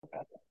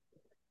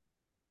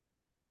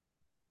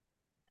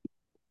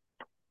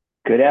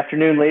Good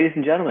afternoon, ladies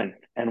and gentlemen,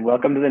 and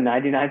welcome to the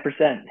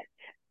 99%.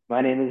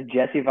 My name is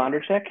Jesse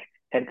Vonderchek,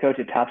 head coach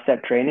at Top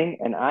Step Training,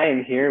 and I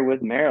am here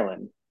with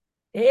Marilyn.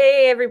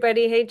 Hey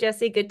everybody. Hey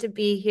Jesse, good to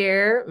be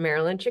here.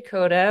 Marilyn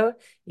Chikoto.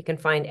 You can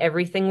find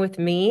everything with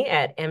me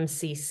at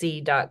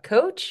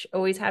mcc.coach.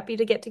 Always happy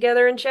to get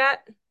together and chat.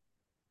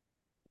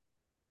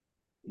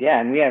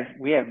 Yeah, and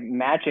we have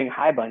matching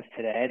high buns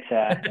today.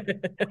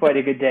 It's quite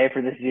a good day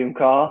for this Zoom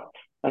call.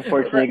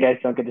 Unfortunately, you guys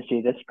don't get to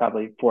see this,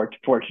 probably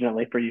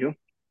fortunately for you.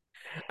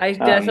 I Um,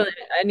 definitely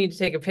I need to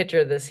take a picture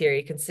of this here.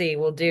 You can see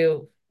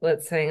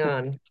let's hang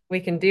on.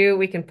 We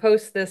can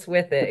post this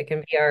with it. It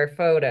can be our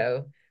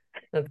photo.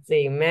 Let's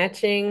see,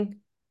 matching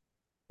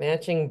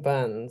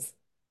buns.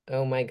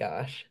 Oh my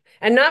gosh.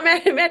 And not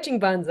matching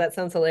buns. That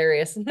sounds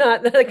hilarious.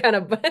 Not the kind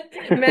of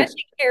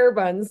matching hair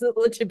buns,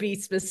 to be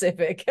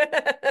specific.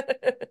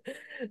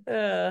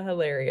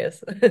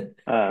 Hilarious.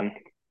 um,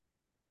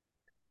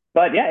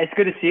 but yeah, it's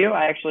good to see you.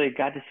 I actually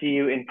got to see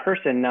you in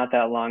person not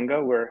that long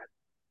ago.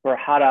 We're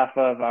hot off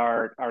of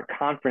our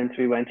conference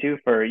we went to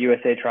for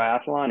USA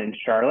Triathlon in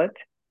Charlotte.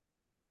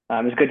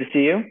 It was good to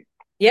see you.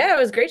 Yeah, it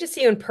was great to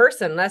see you in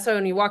person. That's why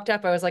when you walked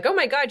up, I was like, "Oh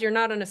my God, you're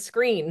not on a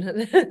screen." So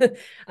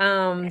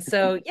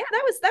yeah,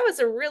 that was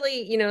a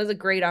really, it was a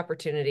great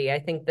opportunity. I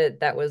think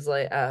that was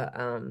like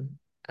uh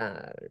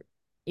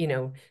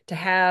to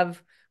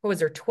have, what was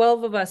there,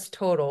 12 of us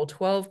total,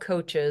 12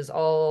 coaches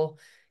all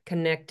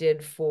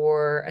connected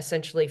for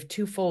essentially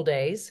 2 full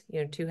days,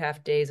 2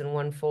 half days and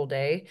 1 full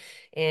day,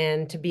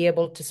 and to be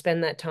able to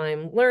spend that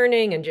time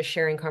learning and just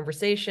sharing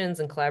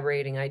conversations and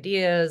collaborating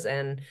ideas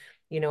and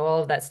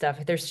all of that stuff.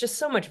 There's just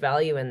so much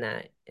value in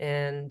that.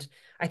 And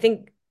I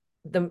think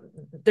the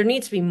there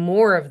needs to be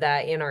more of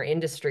that in our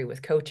industry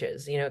with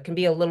coaches. It can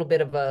be a little bit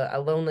of a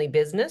lonely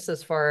business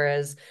as far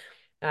as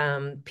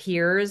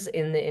peers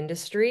in the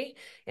industry.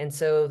 And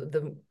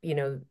so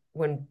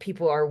when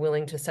people are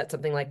willing to set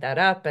something like that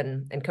up,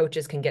 and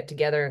coaches can get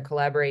together and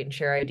collaborate and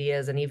share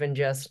ideas and even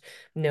just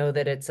know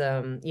that it's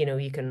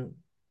you can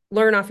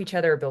learn off each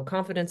other or build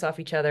confidence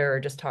off each other or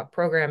just talk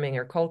programming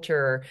or culture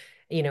or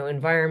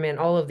environment,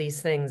 all of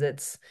these things.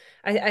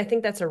 I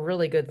think that's a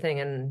really good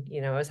thing. And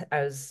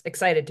I was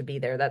excited to be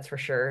there, that's for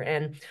sure.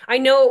 And I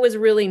know it was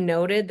really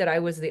noted that I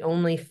was the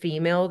only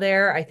female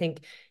there. I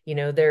think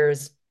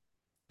there's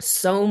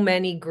so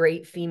many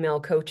great female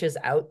coaches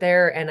out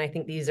there, and I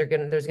think there's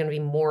going to be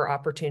more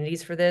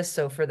opportunities for this.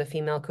 So for the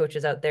female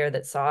coaches out there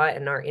that saw it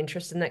and are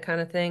interested in that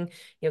kind of thing,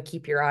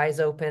 keep your eyes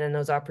open, and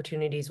those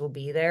opportunities will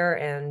be there.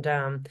 And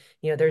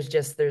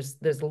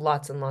there's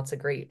lots and lots of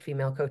great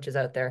female coaches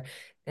out there,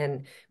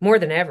 and more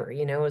than ever.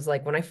 It was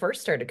like when I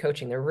first started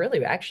coaching, there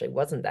really actually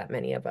wasn't that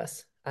many of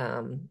us.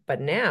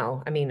 But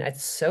now, I mean,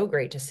 it's so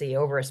great to see,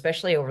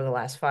 especially over the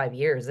last 5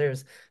 years,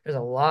 there's a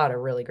lot of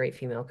really great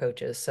female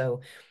coaches.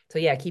 So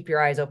yeah, keep your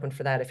eyes open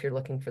for that if you're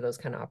looking for those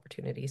kind of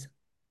opportunities.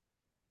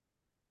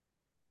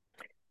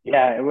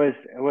 Yeah, it was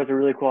a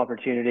really cool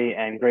opportunity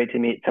and great to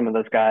meet some of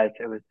those guys.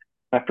 It was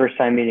my first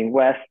time meeting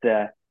Wes,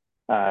 the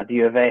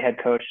U of A head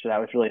coach, so that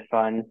was really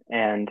fun.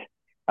 And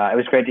it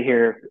was great to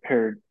hear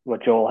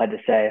what Joel had to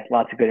say.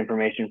 Lots of good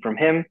information from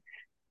him.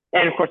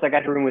 And of course, I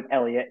got to room with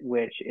Elliot,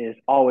 which is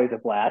always a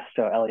blast.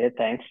 So Elliot,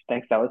 thanks,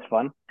 that was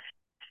fun.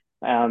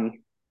 Um,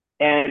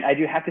 and I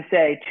do have to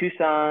say,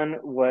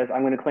 I'm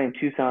going to claim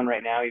Tucson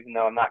right now, even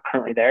though I'm not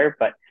currently there,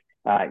 but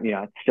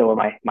it's still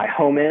where my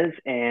home is.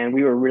 And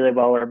we were really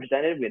well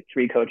represented. We had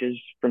three coaches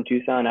from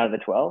Tucson out of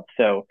the 12.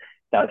 So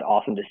that was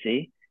awesome to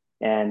see.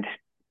 And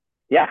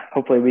yeah,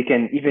 hopefully we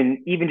can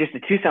even just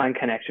the Tucson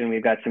connection,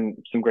 we've got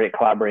some great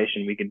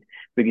collaboration we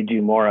could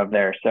do more of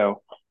there.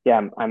 So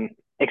yeah, I'm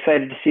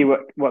excited to see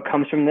what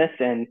comes from this.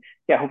 And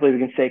yeah, hopefully we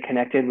can stay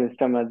connected with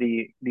some of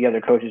the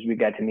other coaches we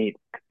got to meet,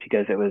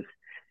 because it was,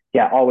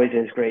 yeah, always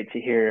is great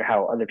to hear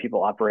how other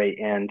people operate.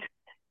 And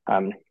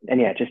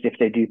yeah, just if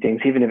they do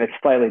things, even if it's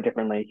slightly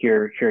differently,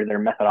 hear their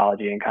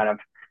methodology and kind of,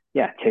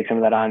 yeah, take some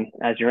of that on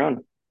as your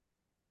own.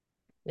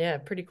 Yeah,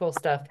 pretty cool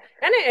stuff.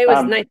 And it was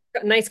Um,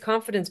 nice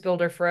confidence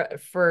builder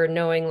for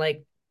knowing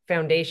like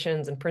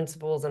foundations and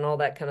principles and all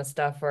that kind of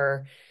stuff,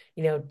 or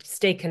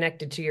stay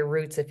connected to your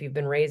roots if you've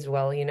been raised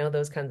well,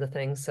 those kinds of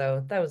things.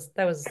 So that was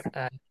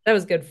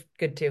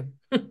good too.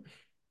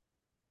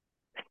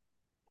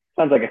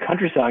 Sounds like a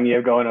country song you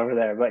have going over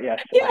there, but yes.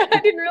 Yeah, I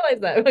didn't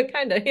realize that, but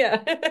kind of,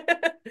 yeah.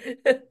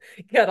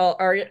 Got all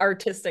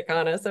artistic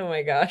on us. Oh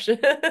my gosh.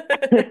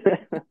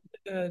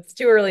 It's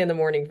too early in the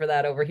morning for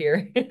that over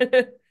here.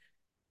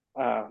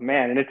 Oh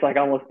man, and it's like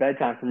almost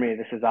bedtime for me.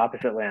 This is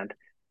opposite land.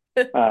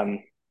 Um,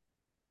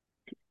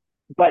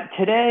 but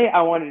today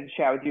I wanted to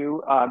chat with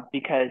you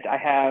because I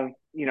have,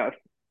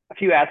 a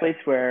few athletes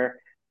where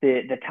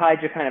the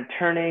tides are kind of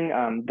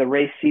turning. The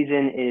race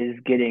season is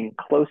getting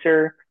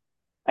closer.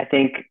 I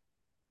think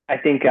I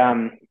think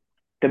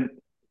the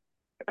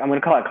I'm going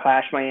to call it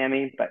Clash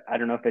Miami, but I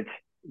don't know if it's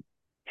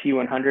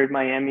T100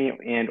 Miami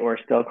and or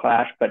still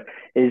Clash, but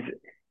is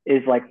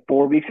is like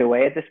 4 weeks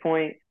away at this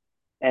point,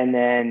 and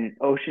then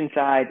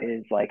Oceanside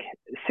is like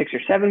 6 or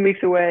 7 weeks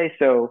away.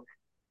 So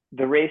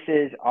the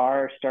races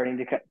are starting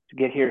to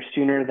get here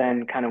sooner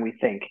than kind of we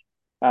think.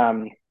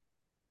 Um,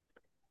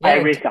 I Yeah,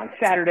 in raced on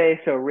Saturday,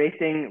 so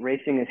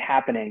racing is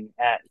happening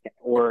at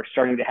or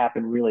starting to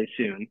happen really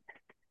soon.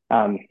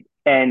 Um,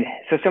 and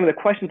so some of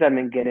the questions I've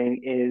been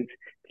getting is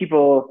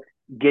people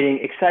getting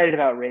excited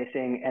about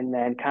racing and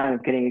then kind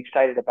of getting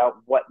excited about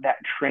what that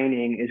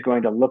training is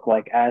going to look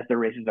like as the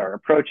races are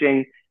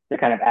approaching. They're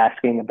kind of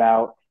asking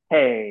about,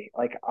 hey,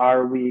 like,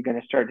 are we going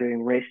to start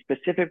doing race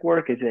specific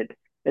work? Is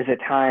it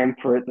time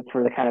for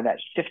the kind of that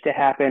shift to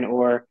happen,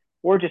 or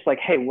just like,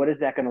 hey, what is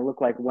that going to look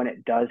like when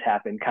it does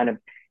happen? Kind of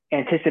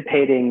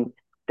anticipating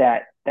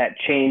that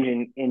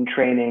change in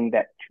training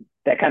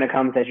that kind of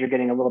comes as you're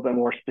getting a little bit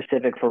more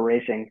specific for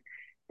racing.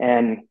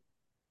 And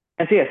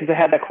and so yeah, since I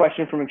had that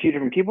question from a few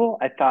different people,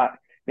 I thought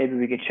maybe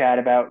we could chat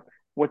about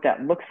what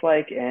that looks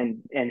like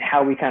and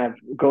how we kind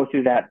of go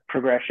through that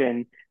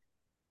progression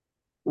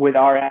with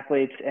our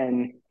athletes,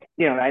 and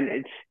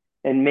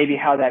and maybe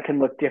how that can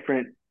look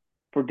different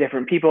for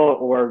different people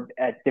or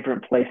at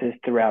different places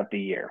throughout the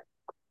year.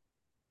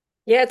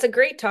 Yeah, it's a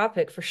great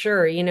topic for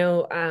sure.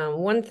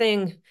 One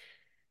thing,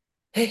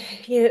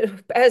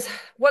 as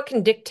what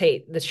can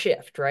dictate the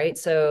shift, right?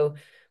 So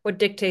what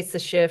dictates the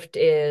shift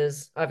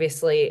is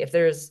obviously if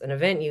there's an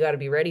event you got to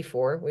be ready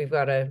for, we've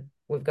got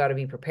to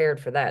be prepared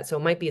for that. So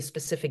it might be a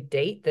specific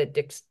date that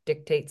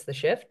dictates the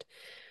shift.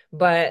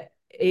 But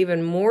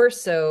even more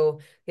so,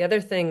 the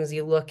other things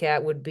you look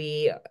at would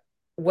be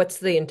what's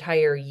the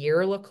entire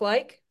year look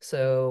like?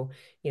 So,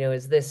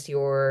 is this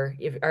are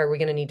we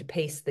going to need to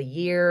pace the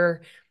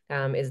year?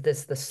 Is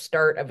this the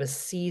start of a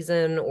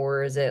season,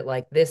 or is it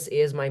like this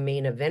is my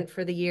main event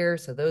for the year?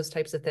 So those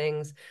types of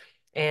things.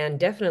 And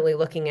definitely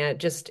looking at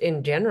just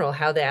in general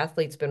how the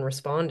athlete's been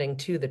responding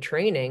to the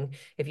training.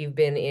 If you've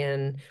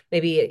been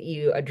maybe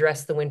you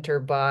address the winter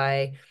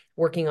by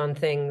working on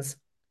things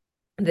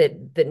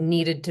that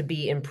needed to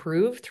be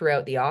improved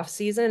throughout the off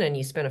season and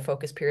you spent a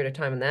focused period of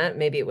time on that.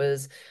 Maybe it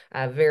was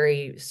a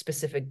very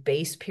specific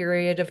base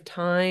period of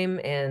time,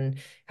 and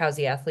how's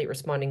the athlete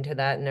responding to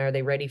that, and are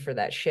they ready for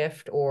that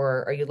shift,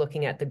 or are you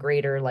looking at the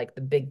greater, like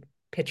the big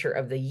picture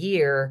of the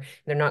year,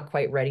 they're not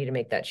quite ready to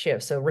make that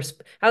shift. So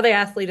how the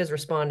athlete is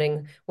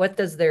responding, what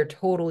does their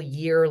total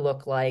year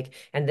look like,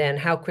 and then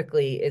how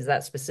quickly is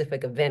that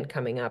specific event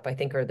coming up, I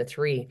think are the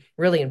three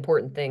really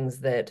important things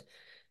that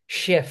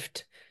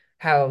shift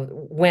how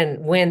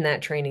when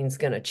that training is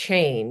going to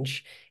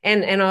change,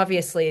 and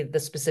obviously the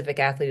specific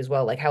athlete as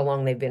well, like how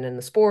long they've been in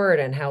the sport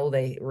and how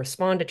they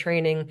respond to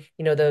training.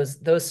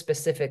 Those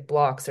specific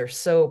blocks are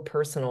so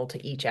personal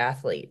to each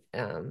athlete,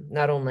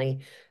 not only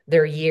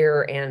their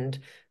year and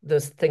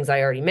those things I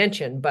already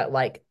mentioned, but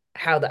like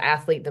how the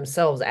athlete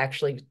themselves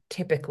actually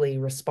typically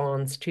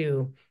responds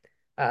to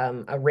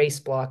a race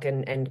block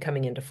and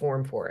coming into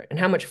form for it, and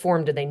how much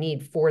form do they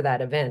need for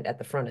that event at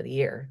the front of the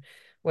year.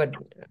 What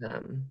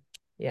um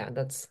yeah,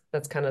 that's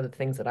kind of the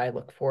things that I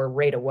look for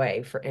right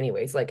away, for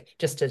anyways, like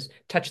just to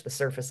touch the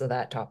surface of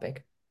that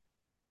topic.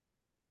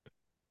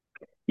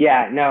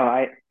 Yeah, no,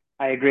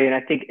 I agree, and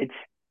I think it's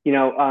you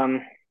know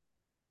um,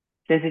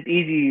 since it's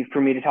easy for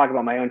me to talk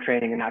about my own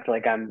training and not feel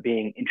like I'm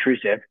being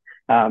intrusive,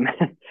 um,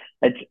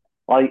 it's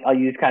I'll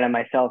use kind of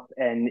myself,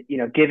 and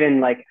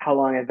given like how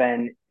long I've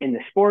been in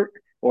the sport,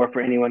 or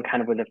for anyone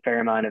kind of with a fair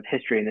amount of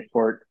history in the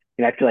sport,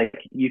 I feel like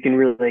you can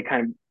really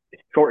kind of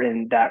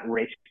shorten that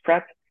race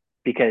prep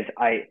because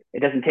it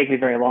doesn't take me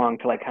very long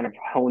to like kind of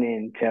hone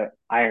in to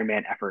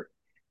Ironman effort.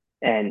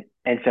 And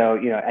so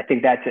I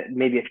think that's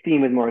maybe a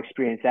theme with more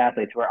experienced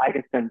athletes where I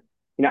can spend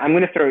I'm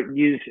going to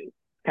use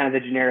kind of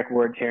the generic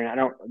words here, and I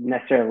don't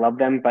necessarily love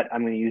them, but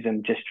I'm going to use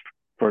them just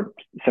for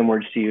some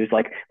words to use,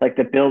 like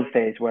the build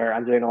phase where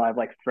I'm doing a lot of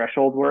like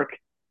threshold work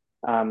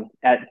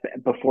at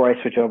before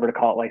I switch over to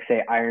call it like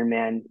say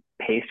Ironman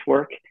pace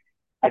work.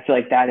 I feel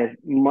like that is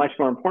much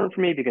more important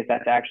for me because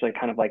that's actually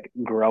kind of like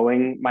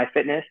growing my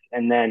fitness.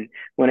 And then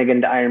when I get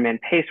into Ironman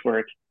pace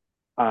work,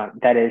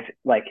 that is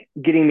like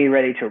getting me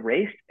ready to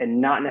race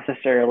and not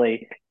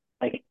necessarily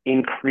like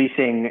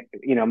increasing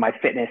my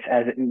fitness,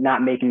 as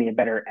not making me a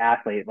better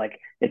athlete. Like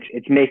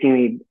it's making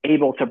me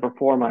able to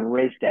perform on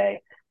race day,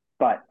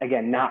 but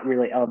again not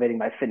really elevating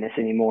my fitness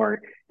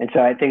anymore. And so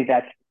I think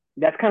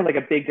that's kind of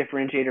like a big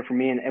differentiator for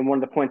me, and one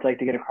of the points I like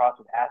to get across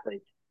with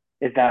athletes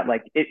is that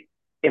like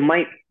it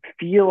might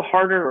feel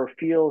harder or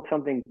feel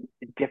something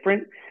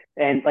different,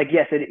 and like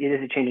yes it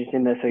is a change in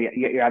stimulus, so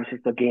you're obviously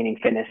still gaining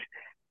fitness,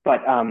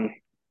 but I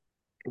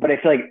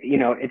feel like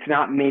it's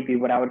not maybe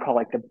what I would call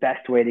like the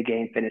best way to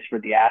gain fitness for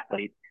the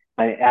athlete.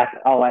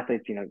 All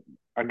athletes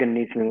are going to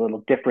need something a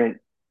little different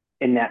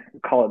in that,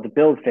 call it the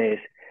build phase.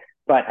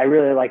 But I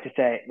really like to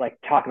say like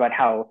talk about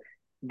how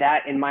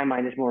that in my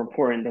mind is more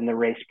important than the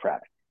race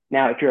prep.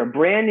 Now, if you're a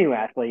brand new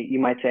athlete, you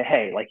might say,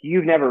 hey, like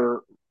you've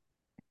never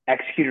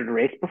executed a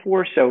race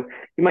before, so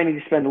you might need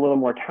to spend a little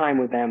more time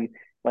with them,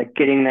 like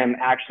getting them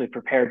actually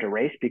prepared to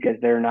race, because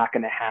they're not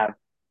going to have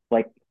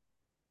like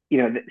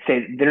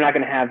say they're not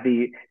going to have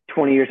the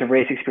 20 years of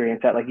race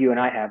experience that like you and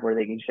I have, where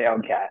they can say,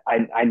 okay,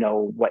 I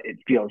know what it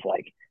feels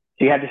like.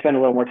 So you have to spend a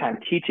little more time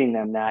teaching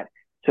them that,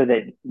 so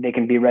that they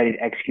can be ready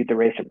to execute the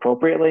race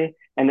appropriately.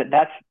 And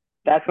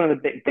that's one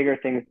of the bigger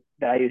things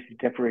that I use to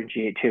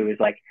differentiate too, is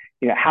like,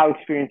 how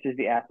experienced is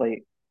the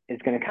athlete is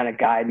going to kind of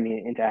guide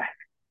me into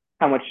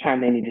how much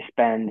time they need to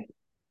spend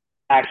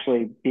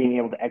actually being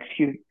able to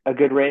execute a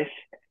good race,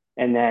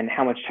 and then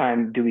how much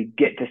time do we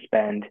get to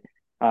spend,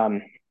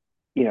 um,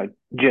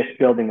 just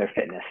building their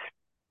fitness.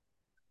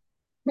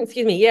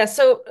 Excuse me. Yeah.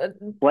 So,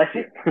 Bless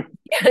you.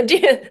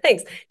 yeah,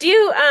 thanks. Do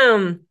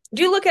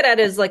you look at it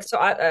as like, so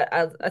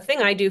a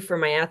thing I do for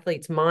my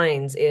athletes'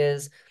 minds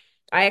is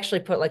I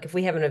actually put like, if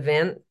we have an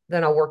event,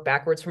 then I'll work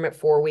backwards from it,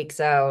 4 weeks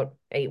out,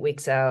 8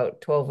 weeks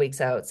out, 12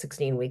 weeks out,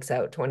 16 weeks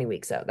out, 20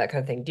 weeks out, that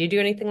kind of thing. Do you do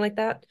anything like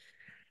that?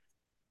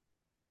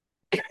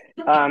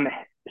 um,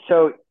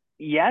 so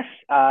yes,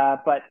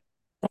 but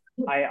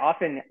I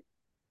often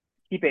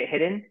keep it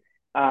hidden,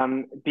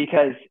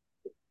 because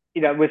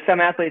with some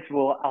athletes,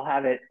 I'll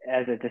have it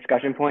as a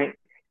discussion point,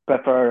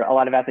 but for a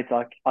lot of athletes,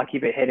 I'll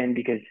keep it hidden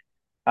because,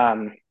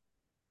 um,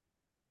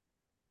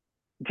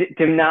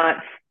 to not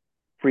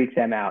freak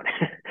them out.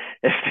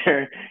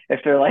 if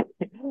they're like,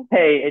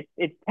 hey,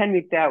 it's 10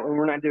 weeks out and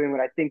we're not doing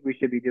what I think we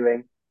should be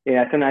doing.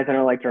 Sometimes I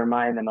don't like to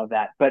remind them of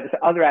that. But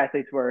other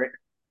athletes where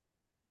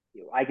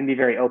I can be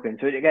very open,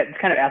 so it's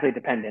kind of athlete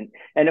dependent.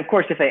 And of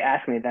course, if they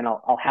ask me, then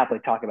I'll happily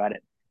talk about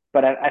it.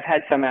 But I've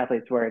had some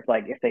athletes where it's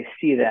like if they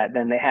see that,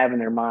 then they have in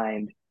their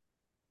mind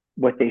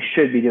what they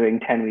should be doing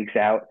 10 weeks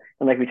out.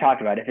 And like we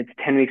talked about, if it's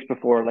 10 weeks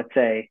before, let's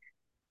say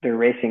they're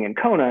racing in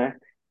Kona,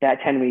 that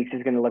 10 weeks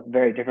is going to look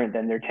very different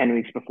than their 10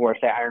 weeks before,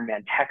 say,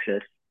 Ironman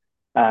Texas.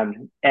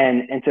 And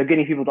so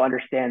getting people to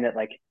understand that,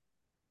 like,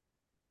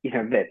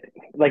 that,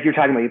 like you're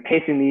talking about, you're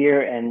pacing the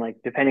year, and like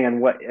depending on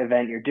what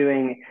event you're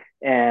doing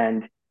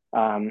and,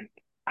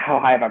 how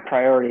high of a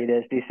priority it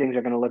is, these things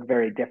are going to look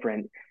very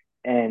different.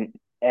 And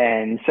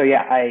so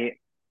yeah,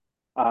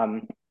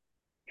 um,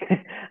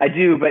 I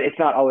do, but it's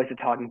not always a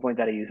talking point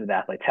that I use with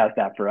athletes. How's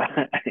that for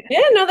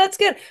Yeah, no, that's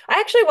good.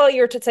 I actually, while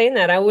you were saying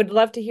that, I would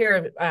love to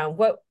hear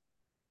what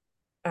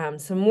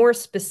some more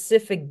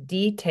specific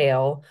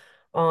detail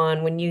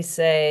on when you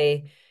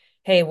say,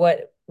 hey,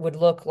 what would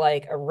look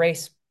like a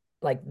race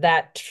like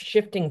that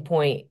shifting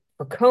point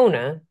for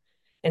Kona.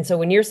 And so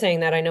when you're saying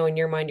that, I know in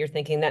your mind you're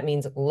thinking that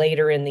means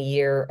later in the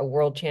year, a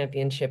world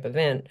championship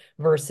event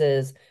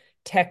versus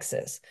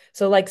Texas.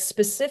 So, like,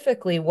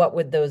 specifically, what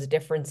would those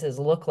differences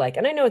look like?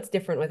 And I know it's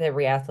different with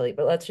every athlete,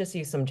 but let's just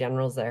use some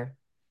generals there.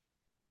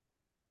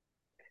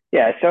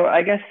 Yeah, so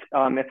I guess,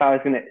 if I was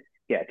gonna,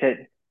 yeah, to,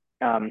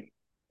 um,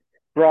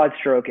 broad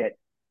stroke it,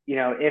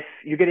 if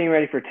you're getting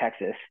ready for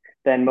Texas,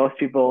 then most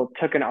people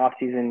took an off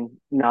season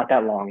not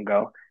that long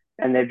ago,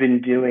 and they've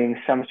been doing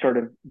some sort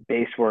of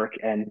base work.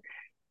 And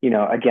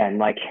again,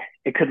 like,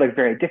 it could look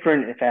very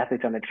different if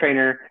athletes on the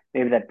trainer,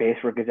 maybe that base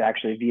work is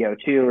actually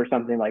VO2 or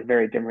something like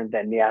very different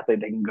than the athlete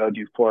that can go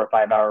do 4 or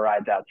 5 hour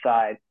rides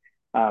outside.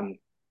 Um,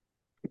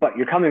 but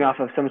you're coming off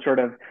of some sort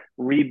of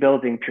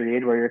rebuilding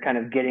period where you're kind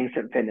of getting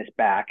some fitness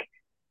back,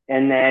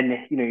 and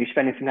then you're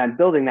spending some time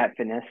building that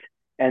fitness,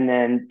 and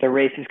then the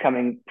race is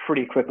coming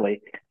pretty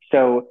quickly.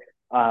 So,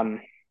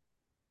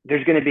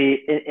 there's going to be,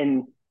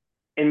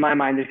 in my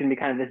mind, there's going to be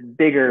kind of this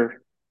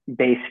bigger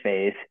base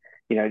phase,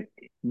 you know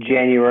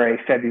January,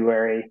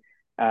 February,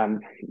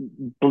 um,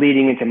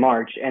 bleeding into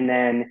March, and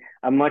then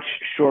a much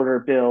shorter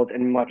build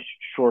and much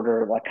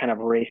shorter, like, kind of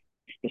race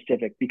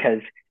specific, because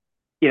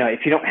if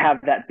you don't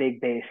have that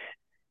big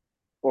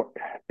or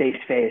base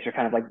phase, or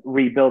kind of like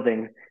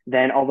rebuilding,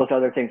 then all those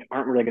other things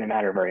aren't really going to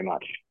matter very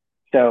much.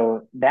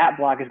 So that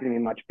block is going to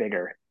be much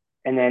bigger.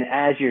 And then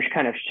as you're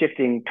kind of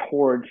shifting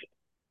towards,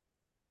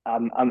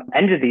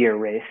 end of the year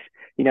race,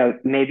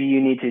 maybe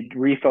you need to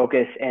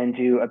refocus and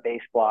do a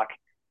base block,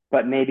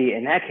 but maybe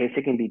in that case,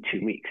 it can be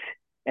 2 weeks.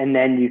 And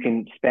then you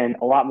can spend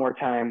a lot more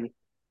time.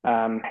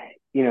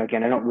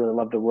 Again, I don't really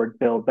love the word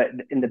build, but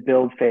in the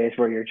build phase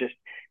where you're just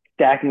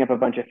stacking up a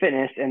bunch of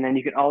fitness. And then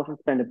you can also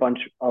spend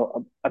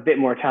a bit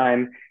more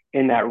time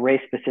in that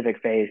race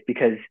specific phase,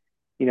 because,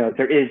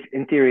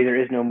 in theory,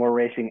 there is no more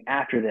racing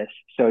after this.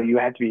 So you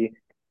have to be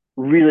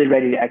really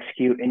ready to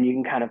execute, and you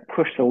can kind of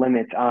push the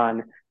limits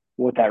on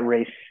what that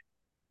race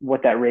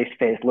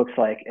phase looks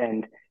like.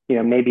 And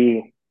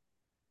maybe,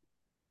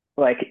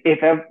 like,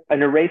 if I'm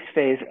in a race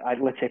phase,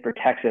 let's say for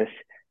Texas,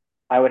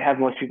 I would have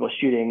most people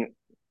shooting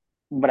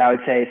what I would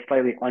say is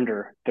slightly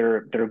under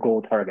their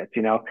goal targets.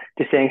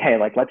 Just saying, hey,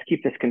 like, let's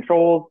keep this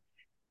controlled,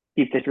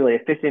 keep this really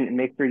efficient, and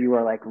make sure you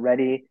are, like,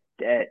 ready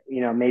to,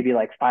 maybe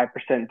like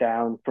 5%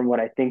 down from what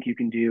I think you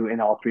can do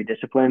in all three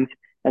disciplines.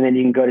 And then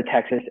you can go to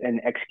Texas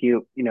and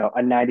execute, a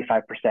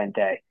 95%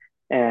 day,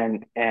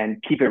 and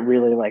keep it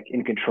really, like,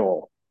 in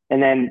control.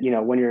 And then,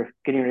 when you're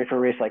getting ready for a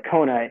race like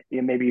Kona,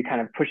 maybe you're kind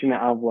of pushing the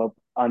envelope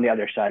on the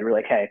other side. We're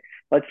like, hey,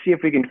 let's see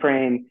if we can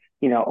train,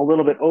 a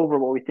little bit over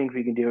what we think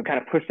we can do, and kind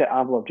of push that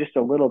envelope just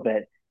a little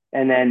bit.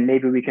 And then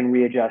maybe we can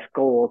readjust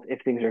goals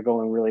if things are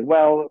going really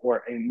well,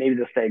 or maybe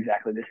they'll stay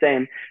exactly the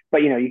same.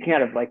 But, you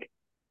kind of, like,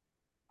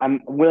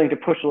 I'm willing to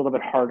push a little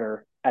bit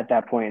harder at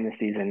that point in the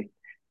season,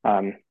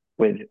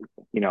 with,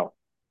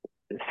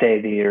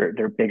 say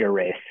their bigger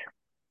race.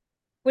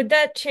 Would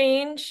that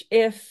change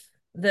if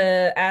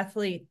the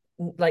athlete,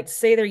 like,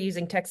 say they're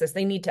using Texas,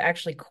 they need to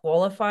actually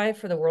qualify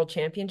for the World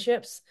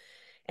Championships?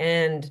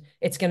 And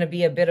it's going to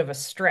be a bit of a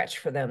stretch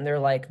for them. They're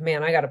like,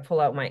 man, I got to pull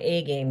out my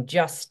A game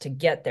just to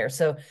get there.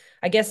 So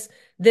I guess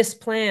this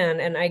plan,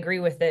 and I agree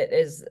with it,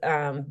 is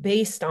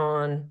based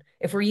on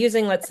if we're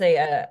using, let's say,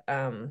 a,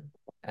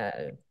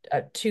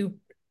 a two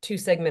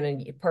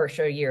segment per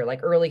show year,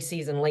 like early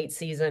season, late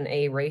season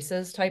A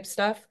races type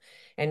stuff,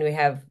 and we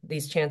have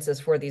these chances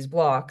for these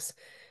blocks.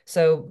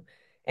 So,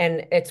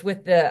 and it's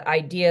with the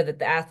idea that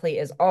the athlete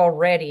is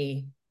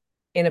already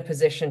in a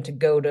position to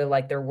go to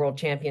like their world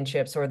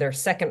championships, or their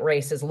second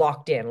race is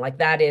locked in. Like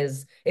that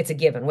is, it's a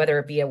given, whether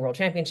it be a world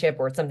championship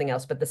or it's something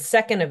else. But the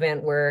second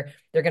event where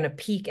they're going to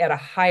peak at a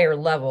higher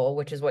level,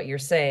 which is what you're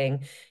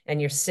saying,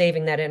 and you're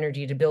saving that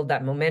energy to build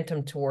that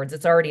momentum towards,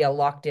 it's already a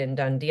locked in,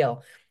 done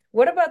deal.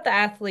 What about the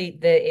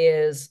athlete that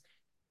is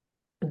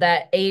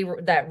that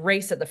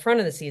race at the front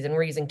of the season?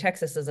 We're using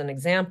Texas as an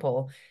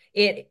example.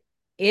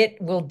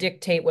 It will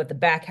dictate what the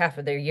back half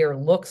of their year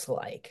looks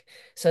like.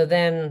 So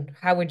then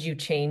how would you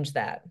change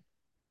that?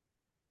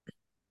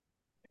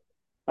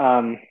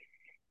 Um,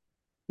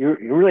 you're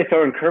really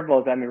throwing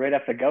curveballs at me right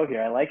off the go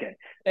here. I like it.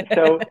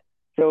 So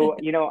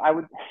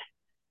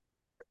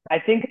I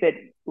think that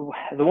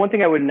the one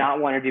thing I would not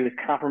want to do is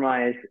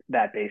compromise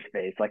that base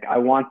phase. Like I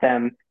want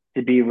them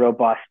to be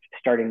robust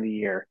starting the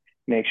year.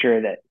 Make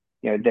sure that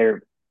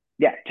they're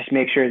just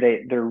make sure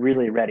they're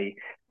really ready.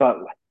 But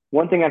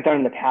one thing I've done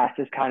in the past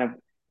is kind of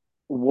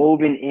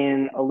woven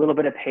in a little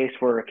bit of pace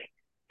work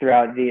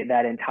throughout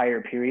that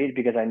entire period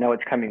because I know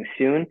it's coming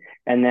soon,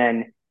 and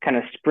then kind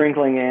of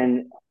sprinkling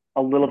in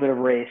a little bit of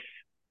race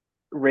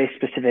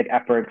specific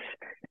efforts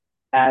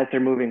as they're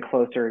moving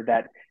closer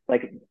that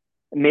like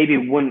maybe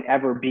wouldn't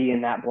ever be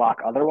in that block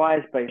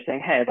otherwise. But you're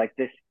saying, hey, like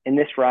this in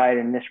this ride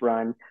and this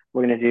run,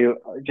 we're gonna do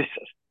just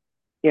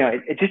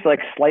it's just like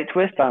slight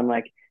twist on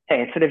like,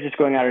 hey, instead of just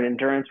going out at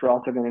endurance, we're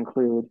also going to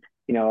include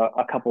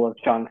a couple of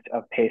chunks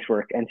of pace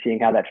work and seeing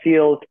how that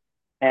feels,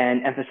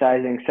 and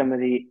emphasizing some of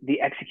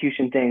the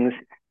execution things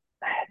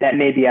that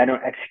maybe I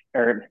don't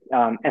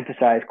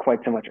emphasize quite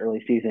so much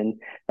early season.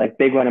 Like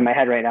big one in my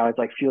head right now is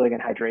like fueling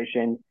and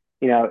hydration.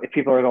 If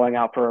people are going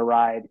out for a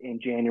ride in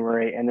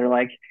January and they're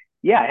like,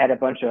 yeah, I had a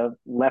bunch of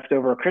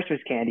leftover Christmas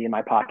candy in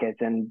my pockets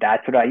and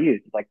that's what I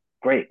used. It's like,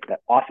 great,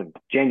 that's awesome.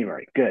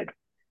 January, good.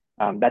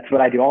 That's what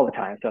I do all the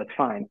time, so it's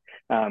fine.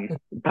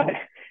 But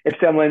if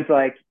someone's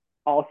like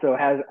also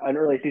has an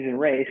early season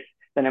race,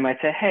 then I might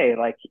say, hey,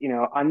 like,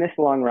 on this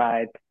long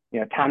ride,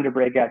 time to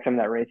break out some of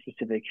that race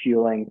specific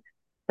fueling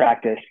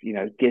practice,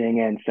 getting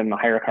in some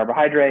higher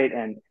carbohydrate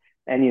and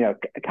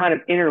kind of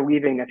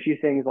interweaving a few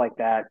things like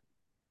that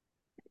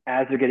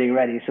as they're getting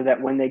ready so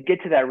that when they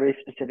get to that race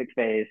specific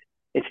phase,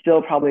 it's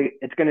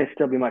going to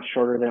still be much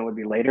shorter than it would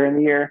be later in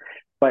the year,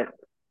 but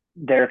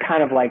they're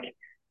kind of like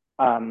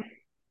um,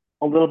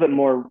 a little bit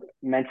more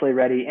mentally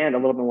ready and a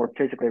little bit more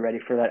physically ready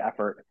for that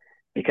effort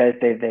because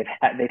they've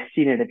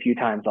seen it a few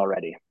times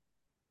already.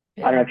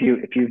 I don't know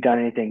Yeah. if you've done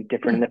anything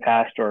different in the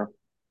past or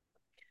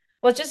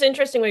Well, it's just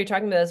interesting what you're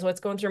talking about. Is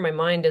what's going through my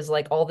mind is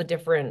like all the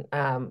different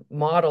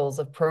models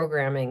of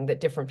programming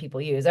that different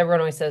people use. Everyone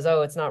always says,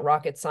 "Oh, it's not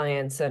rocket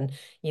science," and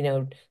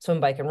swim,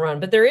 bike, and run.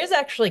 But there is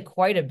actually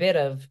quite a bit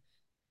of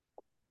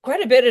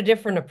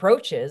different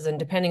approaches, and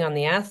depending on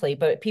the athlete.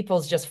 But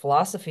people's just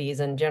philosophies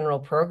and general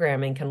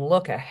programming can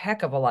look a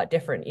heck of a lot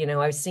different.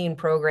 I've seen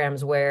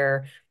programs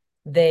where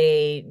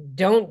they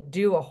don't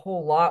do a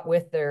whole lot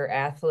with their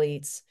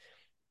athletes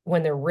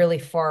when they're really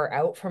far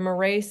out from a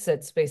race.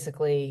 It's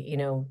basically,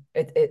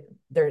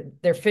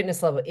 their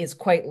fitness level is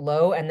quite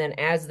low. And then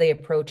as they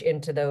approach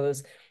into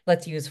those,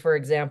 let's use, for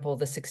example,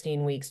 the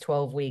 16 weeks,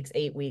 12 weeks,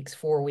 8 weeks,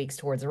 4 weeks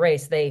towards a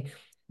race, they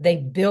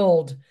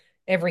build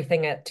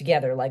everything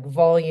together, like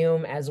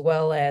volume as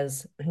well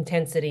as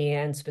intensity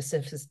and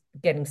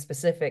getting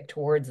specific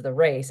towards the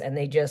race. And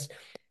they just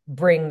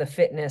bring the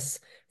fitness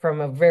from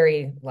a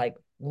very like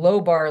low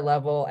bar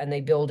level and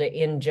they build it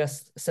in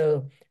just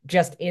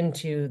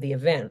into the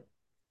event.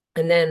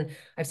 And then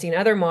I've seen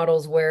other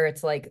models where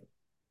it's like,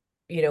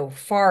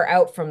 far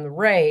out from the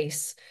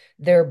race,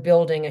 they're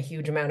building a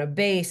huge amount of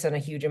base and a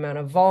huge amount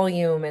of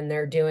volume, and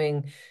they're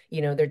doing,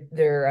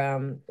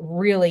 they're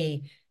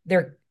really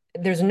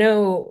there's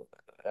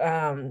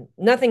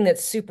nothing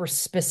that's super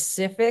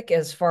specific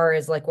as far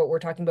as like what we're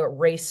talking about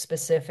race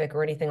specific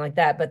or anything like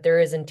that, but there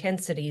is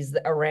intensities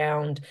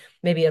around.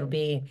 Maybe it'll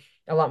be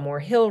a lot more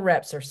hill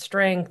reps or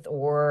strength,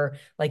 or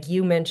like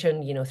you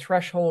mentioned,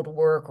 threshold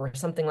work or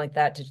something like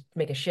that to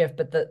make a shift,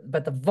 but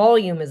the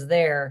volume is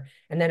there.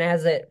 And then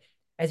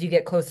as you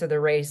get closer to the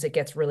race, it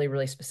gets really,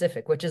 really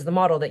specific, which is the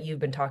model that you've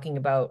been talking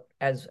about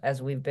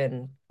as we've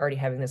been already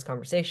having this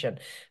conversation.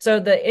 So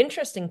the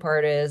interesting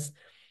part is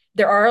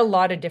there are a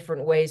lot of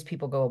different ways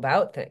people go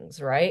about things,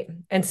 right?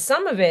 And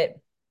some of it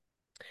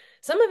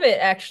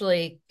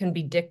actually can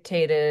be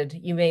dictated,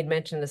 you made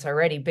mention this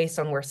already, based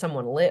on where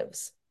someone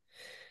lives.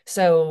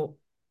 So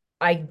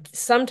I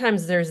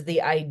sometimes there's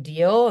the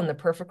ideal and the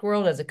perfect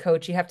world. As a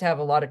coach, you have to have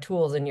a lot of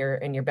tools in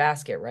your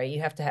basket, right?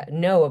 You have to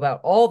know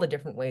about all the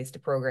different ways to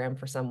program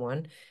for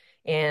someone,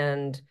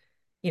 and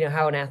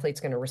how an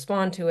athlete's going to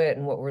respond to it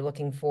and what we're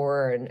looking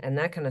for and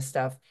that kind of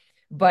stuff.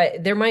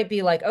 But there might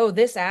be like, oh,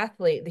 this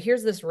athlete,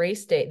 here's this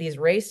race date, these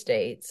race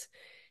dates,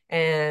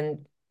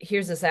 and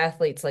here's this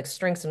athlete's like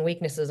strengths and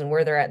weaknesses and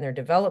where they're at in their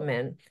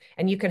development.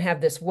 And you can have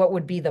this what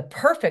would be the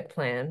perfect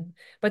plan,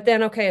 but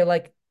then okay,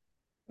 like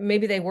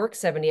maybe they work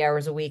 70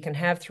 hours a week and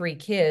have three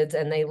kids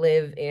and they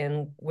live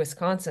in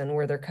Wisconsin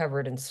where they're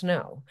covered in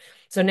snow.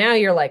 So now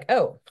you're like,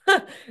 oh,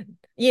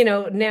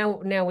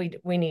 now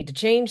we need to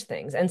change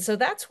things. And so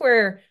that's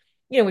where,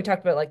 we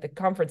talked about like the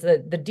conference, the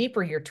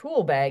deeper your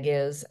tool bag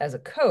is as a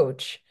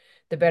coach,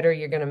 the better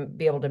you're going to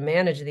be able to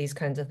manage these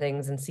kinds of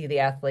things and see the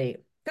athlete.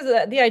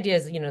 Because the idea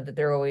is, that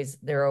they're always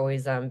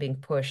being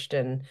pushed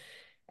and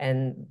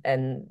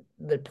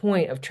the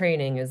point of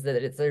training is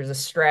that there's a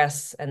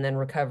stress and then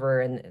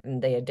recover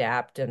and they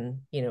adapt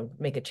and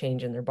make a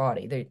change in their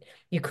body.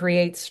 You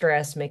create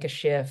stress, make a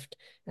shift,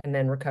 and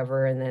then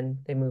recover, and then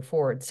they move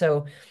forward.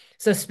 So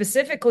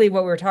specifically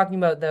what we were talking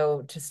about,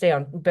 though, to stay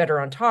on better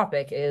on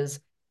topic, is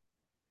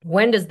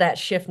when does that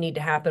shift need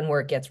to happen where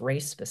it gets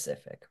race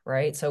specific,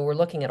 right? So we're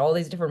looking at all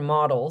these different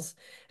models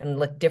and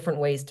like different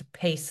ways to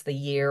pace the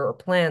year or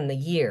plan the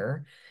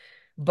year,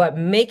 but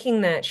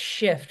making that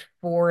shift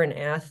for an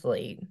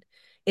athlete,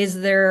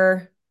 is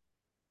there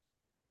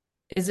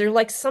is there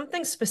like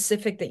something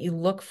specific that you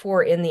look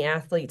for in the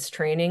athlete's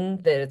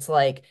training that it's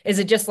like, is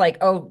it just like,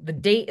 oh, the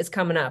date is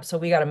coming up, so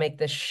we got to make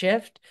this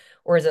shift?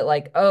 Or is it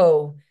like,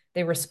 oh,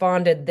 they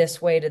responded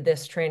this way to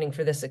this training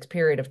for this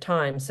period of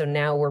time, so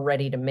now we're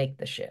ready to make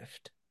the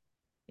shift?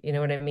 You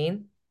know what I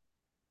mean?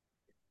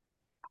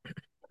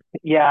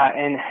 Yeah,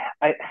 and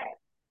I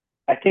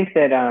I think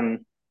that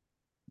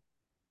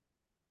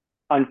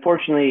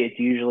unfortunately it's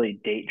usually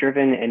date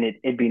driven, and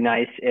it'd be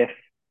nice if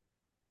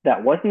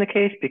that wasn't the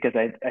case because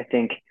I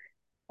think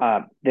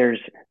there's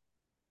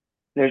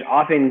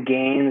often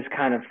gains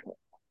kind of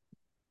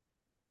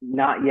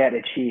not yet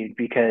achieved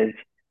because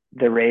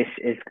the race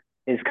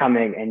is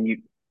coming and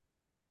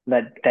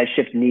that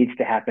shift needs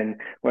to happen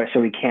where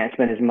so we can't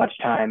spend as much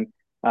time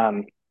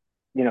um,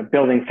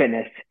 building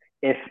fitness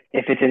if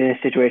it's in a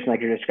situation like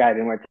you're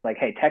describing where it's like,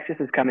 hey, Texas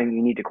is coming,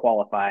 you need to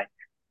qualify,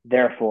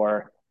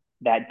 therefore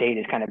that date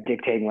is kind of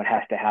dictating what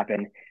has to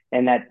happen,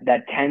 and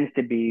that tends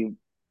to be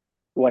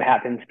what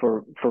happens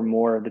for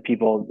more of the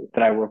people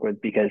that I work with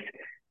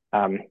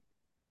um,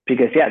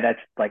 because yeah, that's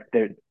like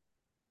the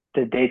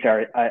dates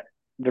are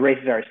the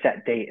races are a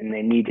set date and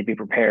they need to be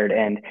prepared.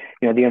 And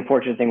the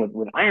unfortunate thing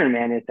with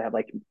Ironman is that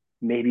like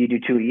maybe you do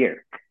two a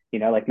year.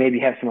 Like maybe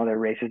you have some other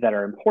races that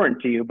are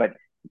important to you, but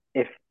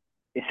if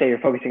say you're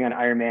focusing on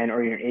Ironman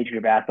or you're an age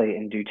group athlete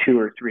and do two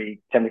or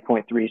three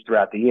 70.3s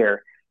throughout the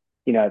year,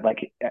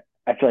 like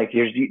I feel like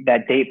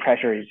that date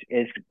pressure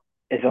is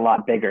a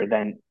lot bigger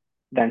than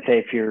say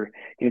if you're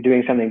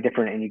doing something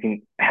different and you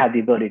can have the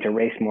ability to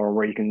race more,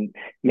 where you can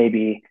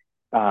maybe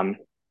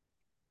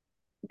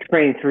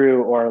train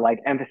through or like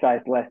emphasize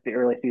less the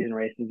early season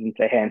races and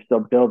say, hey, I'm still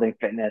building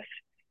fitness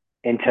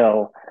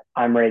until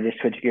I'm ready to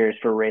switch gears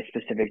for race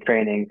specific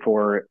training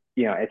for,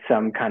 at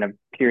some kind of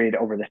period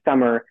over the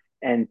summer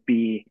and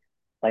be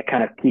like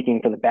kind of peaking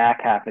for the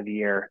back half of the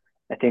year.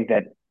 I think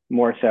that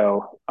more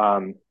so,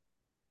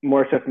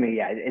 more so for me,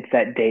 yeah, it's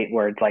that date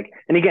where it's like,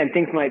 and again,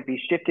 things might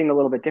be shifting a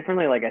little bit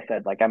differently. Like I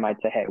said, like I might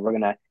say, hey, we're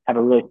going to have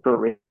a really short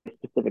race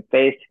specific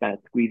phase to kind of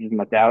squeeze as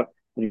much out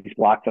these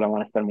blocks that I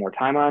want to spend more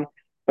time on.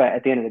 But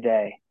at the end of the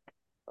day,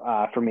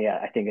 for me,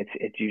 I think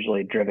it's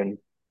usually driven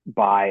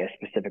by a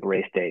specific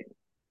race date.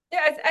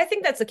 Yeah, I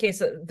think that's the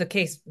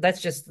case.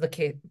 That's just the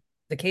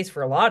case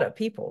for a lot of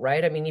people,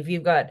 right? I mean, if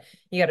you got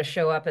to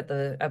show up at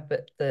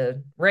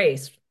the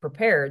race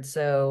prepared.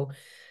 So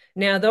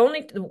now the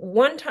only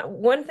one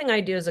thing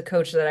I do as a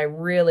coach that I'm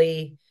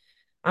really,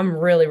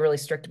 really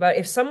strict about,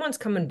 if someone's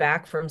coming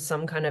back from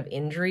some kind of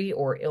injury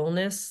or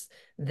illness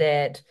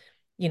that,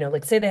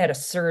 like say they had a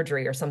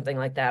surgery or something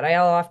like that,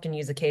 I'll often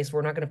use a case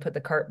where we're not going to put the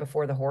cart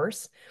before the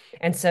horse.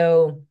 And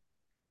so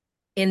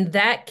in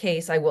that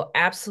case, I will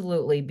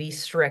absolutely be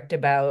strict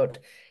about,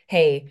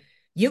 hey,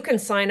 you can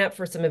sign up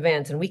for some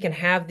events and we can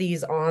have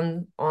these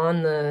on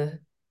the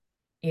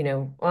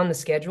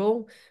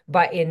schedule,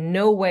 but in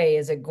no way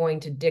is it going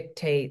to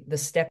dictate the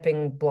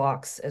stepping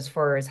blocks as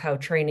far as how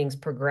training's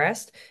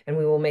progressed. And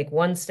we will make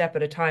one step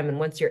at a time. And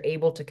once you're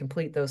able to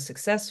complete those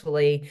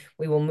successfully,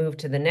 we will move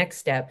to the next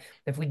step.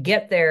 If we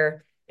get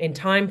there in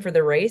time for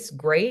the race,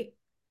 great.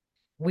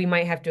 We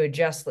might have to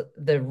adjust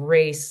the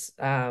race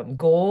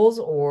goals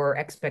or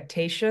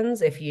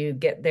expectations if you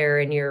get there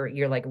and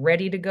you're like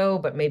ready to go,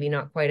 but maybe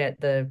not quite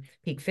at the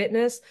peak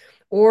fitness.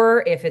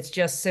 Or if it's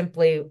just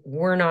simply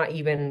we're not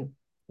even,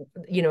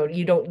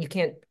 you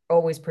can't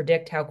always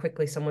predict how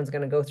quickly someone's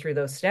going to go through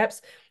those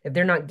steps. If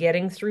they're not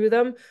getting through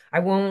them, I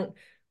won't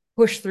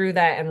push through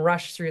that and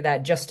rush through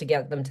that just to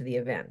get them to the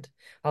event.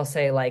 I'll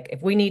say like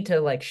if we need to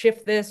like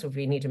shift this, if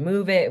we need to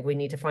move it, if we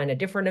need to find a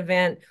different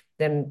event,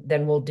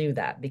 then we'll do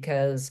that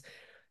because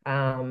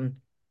Um,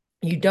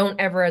 you don't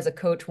ever, as a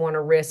coach, want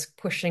to risk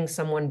pushing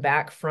someone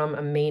back from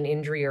a main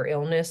injury or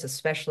illness,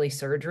 especially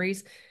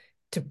surgeries,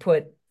 to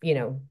put,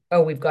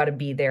 oh, we've got to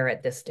be there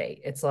at this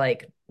date. It's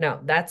like, no,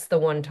 that's the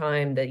one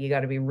time that you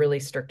got to be really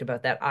strict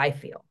about that, I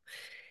feel.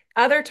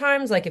 Other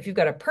times, like if you've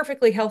got a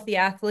perfectly healthy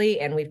athlete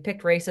and we've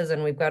picked races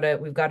and we've got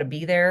to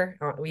be there,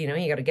 you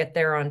got to get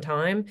there on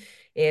time.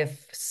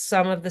 If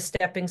some of the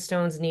stepping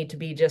stones need to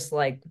be just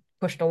like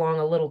pushed along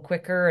a little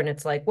quicker, and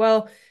it's like,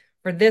 well,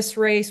 for this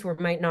race, we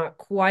might not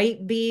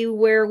quite be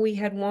where we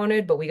had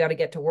wanted, but we got to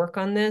get to work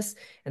on this.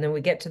 And then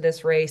we get to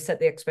this race, set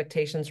the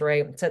expectations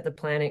right, set the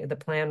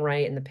plan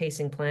right, and the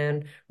pacing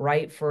plan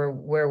right for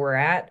where we're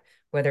at,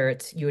 whether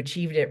it's you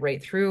achieved it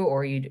right through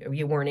or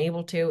you weren't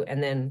able to,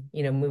 and then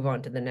move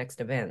on to the next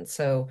event.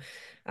 So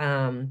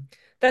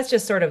that's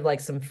just sort of like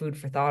some food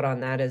for thought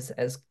on that, as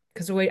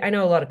because I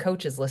know a lot of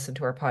coaches listen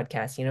to our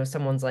podcast.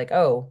 Someone's like,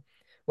 oh,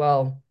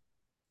 well,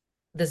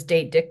 this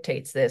date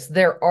dictates this.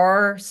 There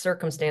are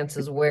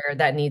circumstances where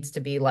that needs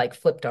to be like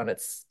flipped on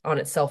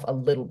itself a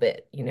little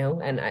bit,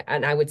 and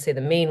I would say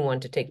the main one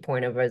to take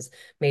point of is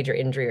major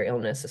injury or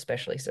illness,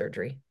 especially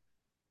surgery.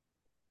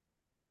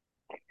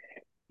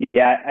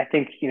 Yeah, I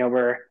think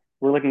we're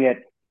looking at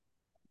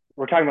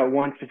we're talking about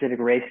one specific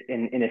race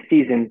in a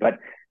season, but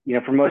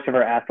for most of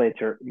our athletes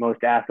or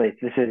most athletes,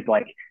 this is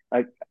like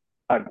a,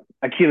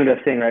 a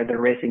cumulative thing, right? They're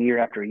racing year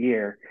after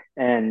year,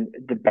 and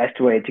the best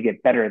way to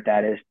get better at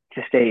that is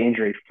to stay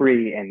injury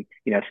free and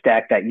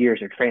stack that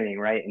years of training,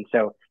 right? And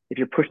so if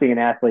you're pushing an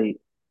athlete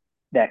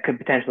that could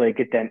potentially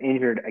get them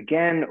injured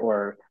again,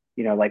 or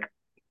like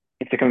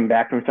if they're coming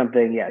back from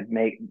something, yeah,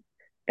 make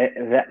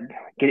that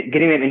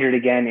getting them injured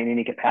again in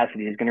any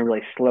capacity is going to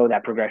really slow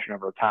that progression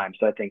over time.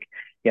 So I think,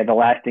 yeah, the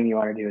last thing you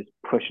want to do is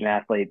push an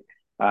athlete,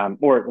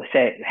 or let's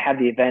say have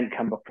the event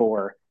come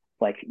before,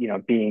 like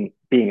being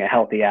a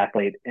healthy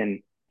athlete,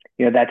 and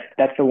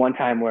that's the one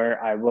time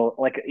where I will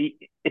like.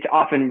 It's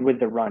often with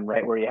the run,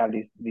 right, where you have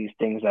these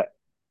things that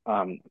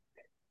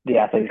the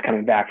athlete is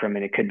coming back from,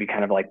 and it could be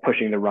kind of like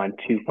pushing the run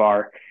too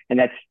far, and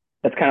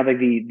that's kind of like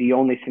the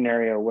only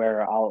scenario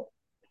where I'll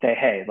say,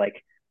 hey,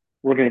 like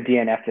we're going to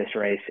DNF this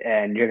race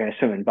and you're going to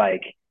swim and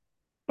bike,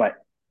 but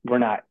you're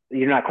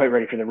not quite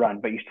ready for the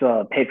run, but you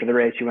still paid for the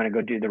race. You want to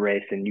go do the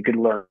race, and you could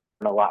learn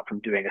a lot from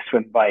doing a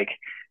swim bike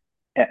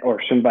or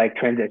swim bike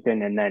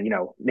transition. And then,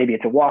 maybe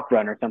it's a walk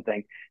run or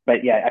something,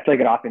 but yeah, I feel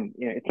like it often,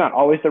 it's not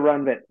always the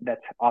run, but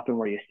that's often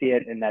where you see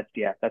it. And that's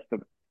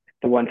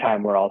the one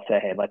time where I'll say,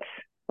 hey,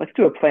 let's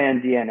do a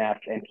planned DNF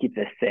and keep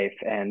this safe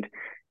and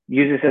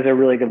use this as a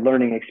really good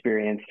learning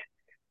experience,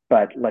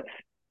 but let's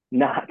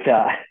not,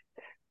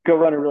 go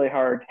run a really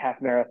hard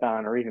half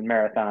marathon or even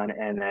marathon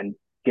and then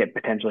get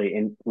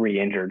potentially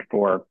re-injured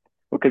for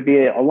what could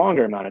be a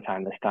longer amount of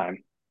time this time.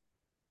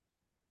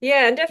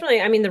 Yeah, and definitely,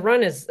 I mean,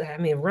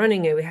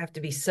 running it would have to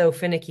be so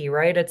finicky,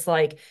 right? It's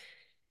like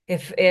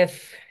if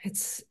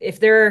it's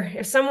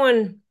if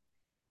someone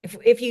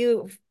if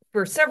you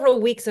for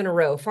several weeks in a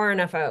row, far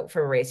enough out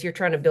from a race, you're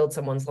trying to build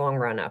someone's long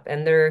run up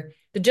and they're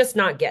just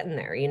not getting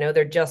there.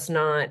 They're just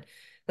not,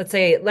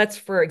 let's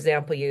for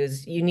example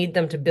use you need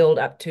them to build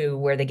up to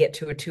where they get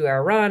to a 2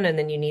 hour run, and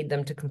then you need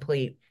them to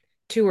complete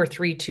 2 or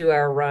 3 2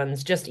 hour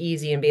runs just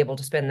easy and be able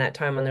to spend that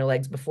time on their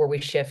legs before we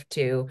shift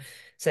to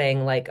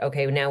saying like,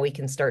 okay, now we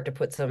can start to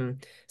put some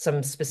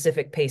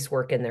specific pace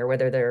work in there,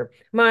 whether they're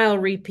mile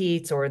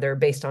repeats or they're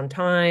based on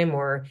time,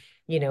 or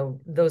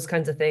those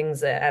kinds of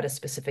things at a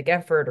specific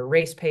effort or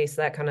race pace,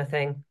 that kind of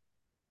thing.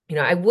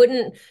 I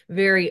wouldn't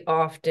very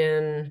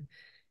often,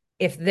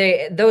 if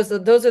those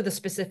are the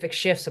specific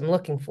shifts I'm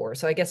looking for.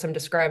 So I guess I'm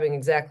describing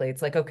exactly.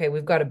 It's like, okay,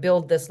 we've got to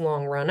build this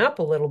long run up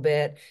a little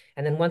bit,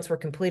 and then once we're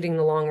completing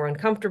the long run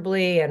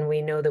comfortably and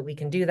we know that we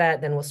can do that,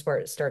 then we'll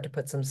start to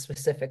put some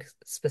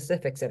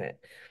specifics in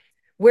it.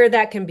 Where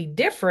that can be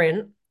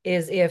different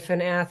is if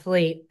an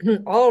athlete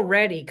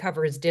already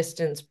covers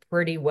distance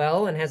pretty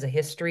well and has a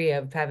history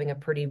of having a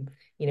pretty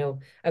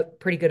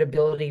good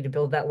ability to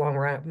build that long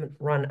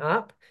run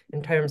up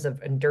in terms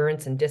of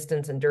endurance and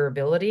distance and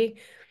durability,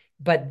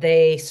 but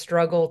they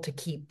struggle to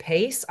keep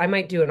pace. I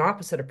might do an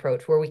opposite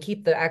approach where we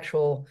keep the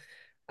actual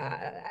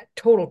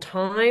total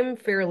time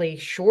fairly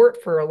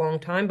short for a long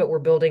time, but we're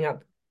building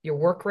up your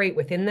work rate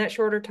within that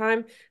shorter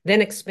time,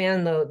 then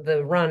expand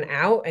the run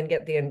out and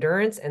get the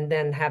endurance, and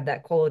then have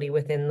that quality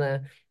within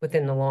the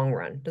long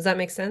run. Does that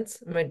make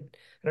sense? I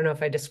don't know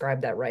if I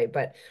described that right,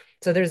 but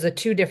so there's the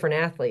two different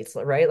athletes,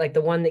 right? Like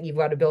the one that you've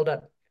got to build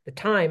up the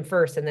time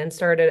first and then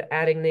start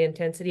adding the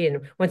intensity.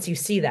 And once you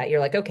see that, you're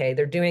like, okay,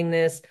 they're doing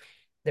this,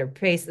 they're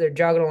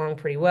jogging along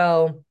pretty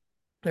well,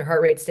 their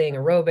heart rate's staying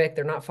aerobic,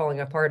 they're not falling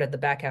apart at the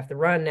back half of the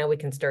run. Now we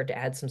can start to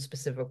add some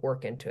specific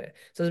work into it.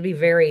 So it'll be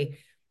very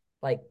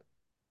like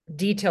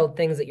detailed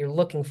things that you're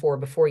looking for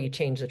before you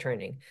change the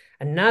training.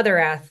 Another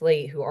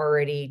athlete who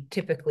already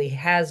typically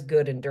has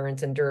good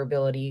endurance and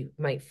durability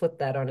might flip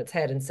that on its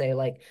head and say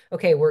like,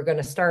 okay, we're going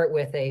to start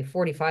with a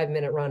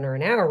 45-minute run or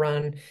an hour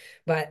run,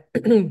 but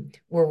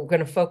we're going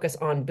to focus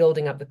on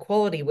building up the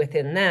quality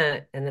within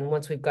that. And then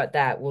once we've got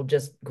that, we'll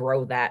just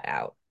grow that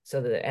out.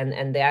 So that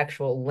and the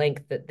actual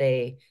length that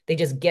they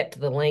just get to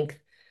the length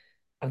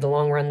of the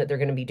long run that they're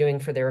going to be doing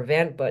for their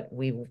event, but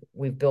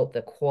we've built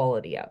the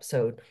quality up.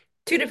 So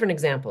two different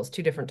examples,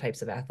 two different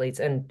types of athletes,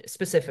 and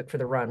specific for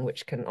the run,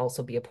 which can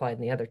also be applied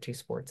in the other two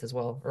sports as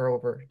well, or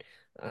over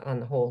on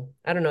the whole.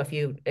 I don't know if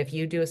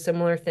you do a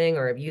similar thing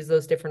or have used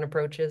those different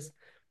approaches.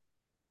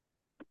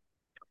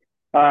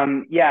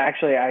 Yeah,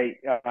 actually, I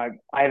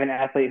have an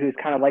athlete who's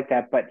kind of like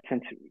that, but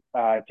since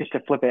just to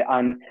flip it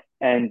on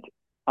and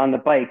on the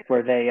bike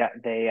where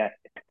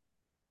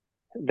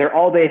their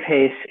all day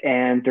pace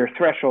and their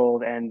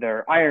threshold and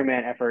their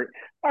Ironman effort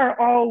are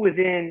all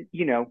within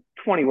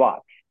 20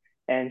 watts,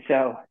 and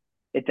so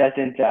it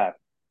doesn't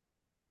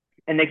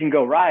and they can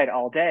go ride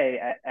all day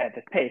at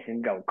this pace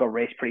and go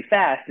race pretty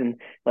fast and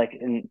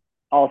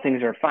all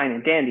things are fine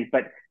and dandy,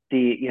 but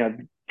the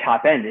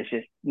top end is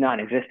just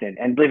non-existent.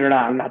 And believe it or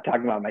not, I'm not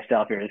talking about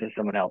myself here. This is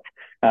someone else.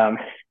 Um,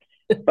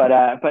 but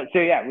so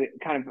yeah,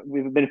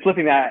 we've been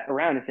flipping that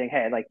around and saying,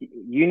 hey, like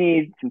you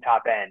need some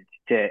top end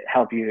to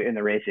help you in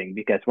the racing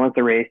because once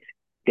the race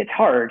gets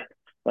hard,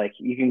 like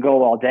you can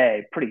go all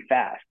day pretty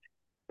fast,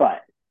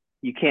 but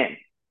you can't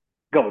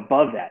go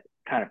above that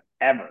kind of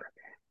ever.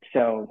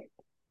 So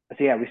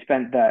yeah, we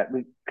kind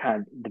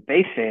of the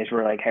base phase.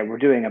 We're like, hey, we're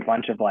doing a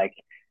bunch of like,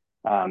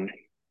 um,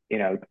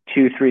 2,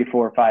 3,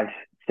 4, 5,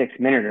 6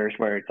 minuters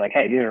where it's like,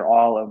 hey, these are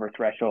all over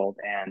threshold,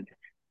 and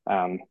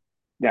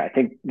yeah, I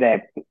think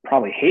they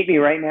probably hate me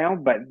right now,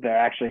 but they're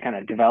actually kind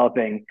of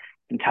developing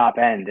some top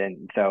end,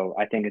 and so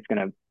I think it's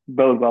going to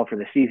bode well for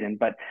the season.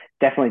 But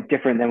definitely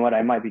different than what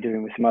I might be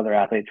doing with some other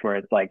athletes, where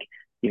it's like,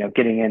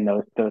 getting in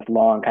those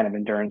long kind of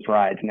endurance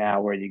rides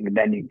now, where you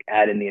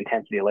add in the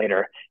intensity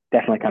later.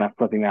 Definitely kind of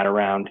flipping that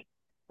around,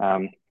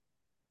 um,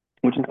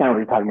 which is kind of what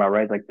you're talking about,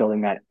 right? Like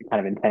building that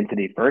kind of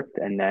intensity first,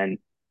 and then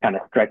kind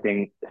of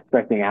stretching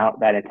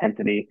out that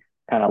intensity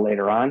kind of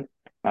later on.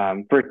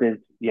 Versus,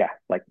 yeah,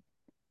 like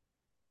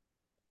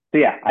so.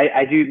 Yeah,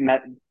 I do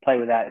play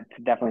with that.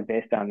 It's definitely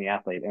based on the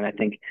athlete, and I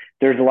think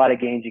there's a lot of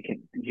gains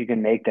you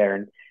can make there,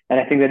 and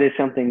I think that is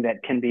something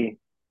that can be,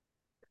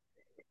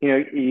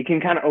 you can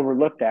kind of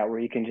overlook that where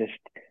you can just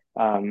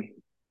um,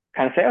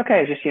 kind of say,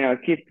 okay, just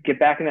get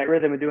back in that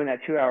rhythm of doing that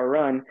 2 hour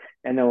run,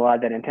 and then we'll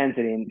add that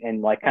intensity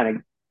and like kind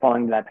of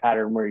falling into that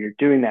pattern where you're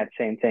doing that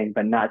same thing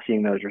but not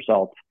seeing those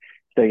results.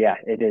 So yeah,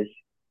 it is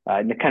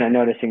kind of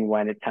noticing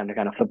when it's time to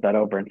kind of flip that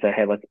over and say,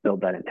 hey, let's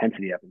build that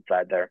intensity up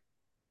inside there.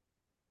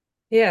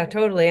 Yeah,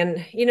 totally. And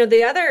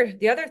the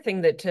other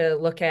thing that to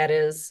look at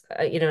is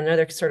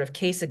another sort of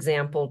case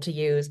example to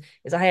use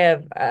is I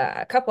have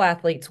a couple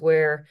athletes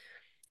where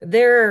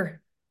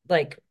they're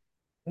like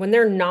when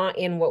they're not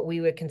in what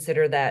we would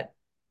consider that,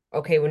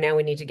 okay, well, now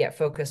we need to get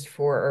focused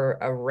for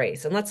a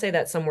race. And let's say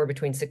that's somewhere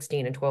between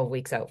 16 and 12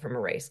 weeks out from a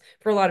race.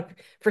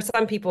 For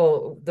some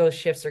people, those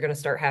shifts are going to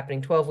start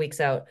happening 12 weeks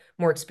out.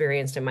 More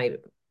experienced, it might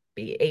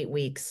be 8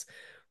 weeks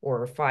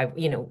or five,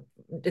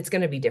 it's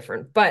going to be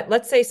different. But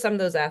let's say some of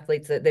those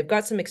athletes that they've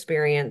got some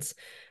experience,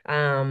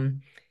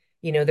 um,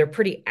 they're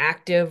pretty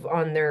active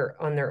on their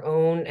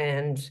own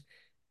and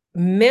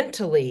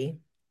mentally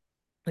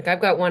like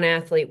I've got one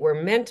athlete where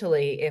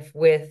mentally, if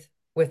with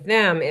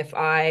them, if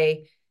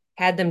I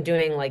had them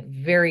doing like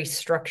very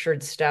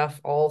structured stuff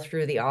all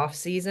through the off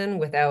season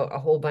without a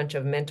whole bunch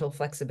of mental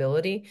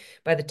flexibility,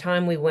 by the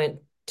time we went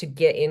to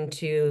get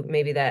into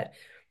maybe that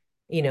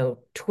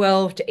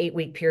 12 to 8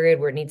 week period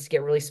where it needs to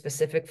get really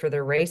specific for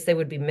their race, they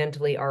would be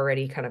mentally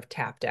already kind of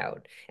tapped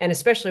out. And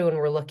especially when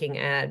we're looking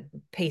at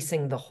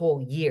pacing the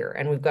whole year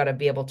and we've got to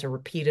be able to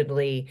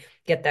repeatedly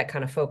get that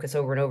kind of focus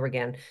over and over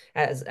again.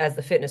 As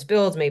the fitness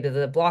builds, maybe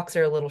the blocks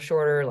are a little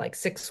shorter, like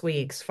 6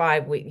 weeks,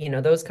 5 weeks,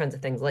 those kinds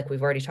of things like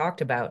we've already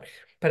talked about.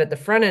 But at the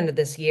front end of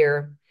this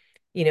year,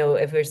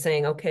 if we're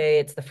saying, okay,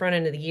 it's the front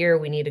end of the year,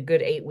 we need a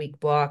good 8 week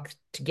block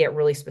to get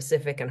really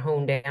specific and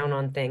hone down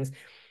on things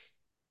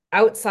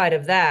outside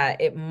of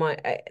that, it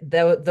might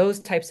those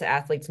types of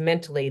athletes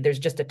mentally, there's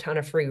just a ton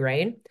of free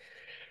reign.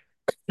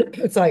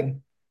 It's like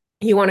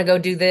you want to go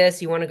do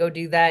this, you want to go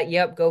do that.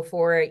 Yep, go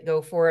for it,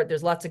 go for it.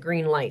 There's lots of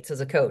green lights as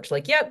a coach.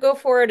 Like, yep, go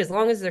for it as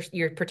long as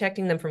you're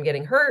protecting them from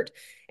getting hurt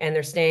and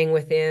they're staying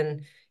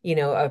within,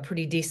 a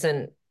pretty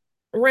decent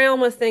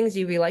realm of things.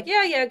 You'd be like,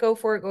 yeah, yeah, go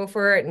for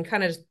it, and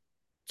kind of just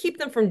keep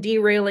them from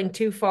derailing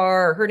too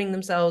far or hurting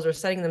themselves or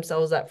setting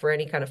themselves up for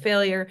any kind of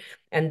failure.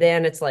 And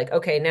then it's like,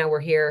 okay, now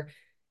we're here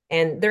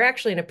and they're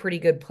actually in a pretty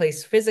good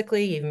place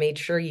physically. You've made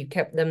sure you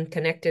kept them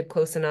connected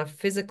close enough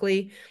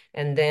physically.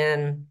 And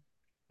then,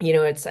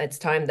 it's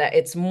time that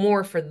it's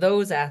more for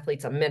those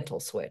athletes a mental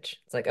switch.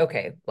 It's like,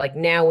 okay, like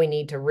now we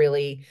need to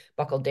really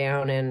buckle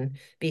down and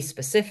be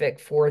specific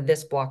for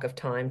this block of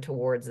time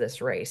towards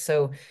this race.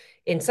 So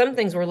in some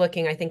things we're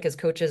looking, I think as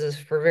coaches is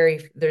for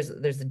there's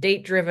a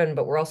date driven,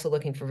 but we're also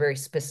looking for very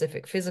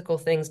specific physical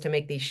things to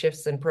make these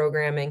shifts in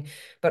programming.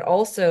 But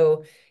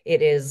also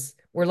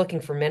we're looking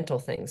for mental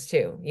things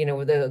too,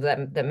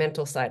 the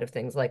mental side of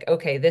things. Like,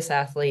 okay, this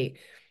athlete,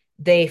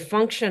 they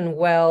function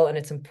well and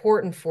it's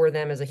important for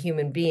them as a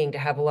human being to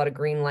have a lot of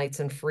green lights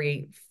and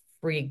free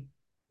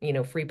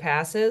free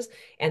passes.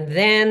 And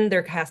then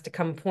there has to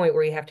come a point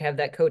where you have to have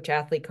that coach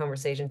athlete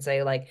conversation,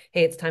 say like,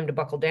 hey, it's time to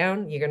buckle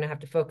down. You're going to have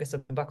to focus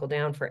and buckle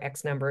down for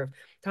X number of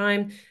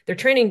time. Their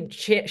training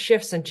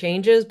shifts and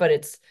changes, but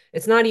it's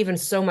not even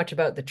so much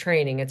about the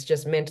training. It's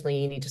just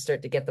mentally you need to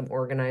start to get them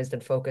organized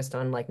and focused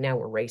on like now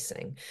we're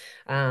racing.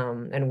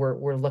 And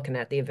we're looking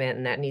at the event,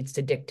 and that needs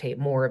to dictate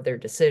more of their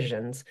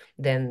decisions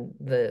than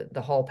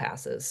the hall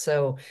passes.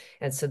 So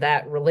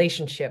that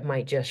relationship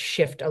might just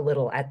shift a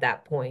little at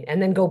that point,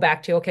 and then go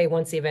back to, okay,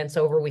 once the event's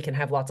over, we can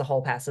have lots of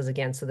hall passes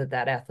again so that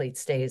that athlete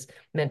stays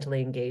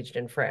mentally engaged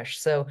and fresh.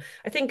 So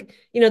I think,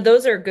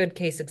 those are good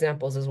case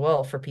examples as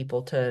well for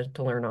people to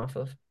learn off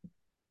of.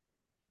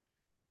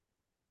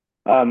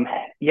 Um,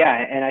 yeah,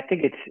 and I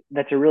think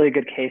that's a really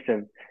good case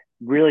of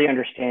really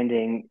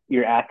understanding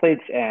your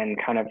athletes and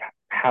kind of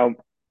how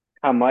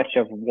much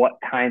of what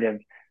kind of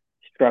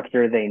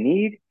structure they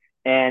need.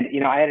 And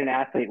I had an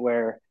athlete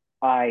where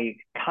I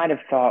kind of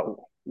thought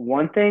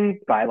one thing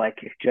by like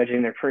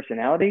judging their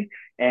personality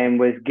and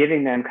was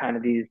giving them kind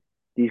of these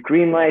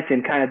green lights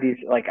and kind of these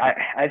like I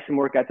have some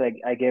workouts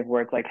I give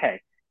where it's like,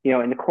 hey,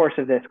 in the course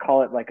of this,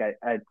 call it like a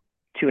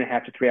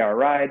 2.5 to 3 hour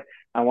ride.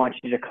 I want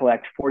you to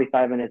collect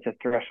 45 minutes of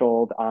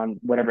threshold on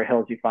whatever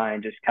hills you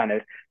find. Just kind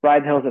of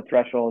ride the hills at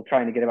threshold,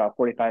 trying to get about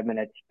 45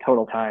 minutes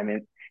total time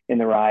in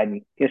the ride,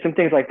 and some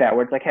things like that.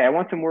 Where it's like, hey, I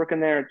want some work in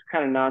there. It's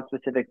kind of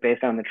non-specific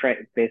based on the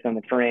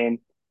terrain.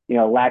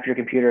 Lap your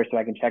computer so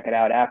I can check it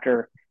out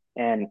after,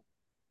 and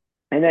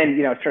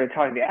then started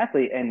talking to the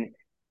athlete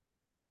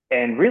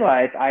and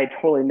realized I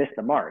totally missed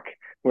the mark.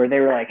 Where they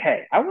were like,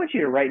 hey, I want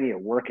you to write me a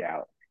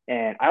workout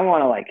and I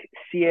want to like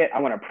see it.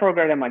 I want to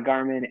program it in my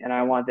Garmin and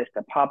I want this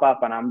to pop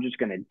up and I'm just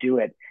going to do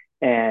it.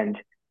 And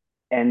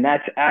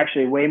that's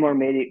actually way more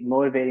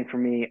motivating for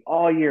me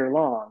all year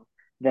long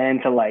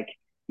than to like,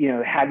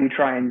 have you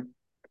try and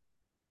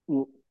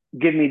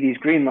give me these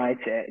green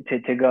lights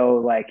to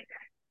go like,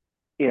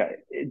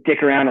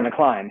 dick around on the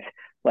climbs.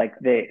 Like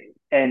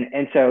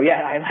and so,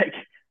 yeah,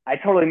 I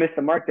totally missed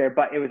the mark there,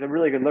 but it was a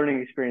really good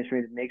learning experience for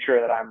me to make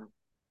sure that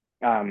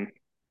I'm,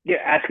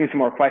 asking some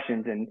more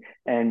questions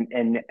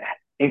and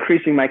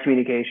increasing my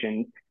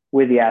communication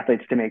with the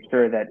athletes to make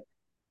sure that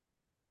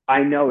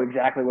I know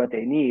exactly what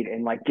they need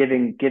and like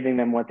giving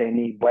them what they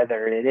need,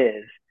 whether it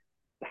is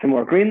some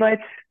more green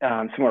lights,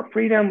 some more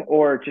freedom,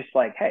 or just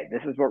like, hey,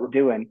 this is what we're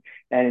doing,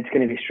 and it's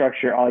going to be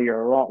structured all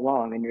year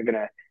long, and you're going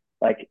to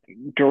like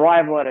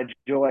derive a lot of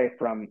joy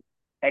from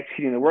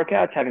executing the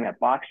workouts, having that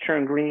box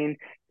turn green,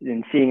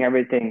 and seeing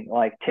everything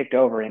like ticked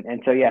over.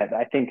 And so, yeah,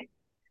 I think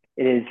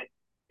it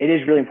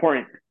is really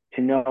important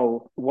to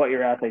know what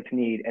your athletes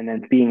need, and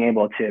then being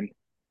able to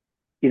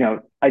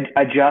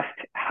adjust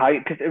how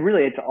because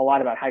it's a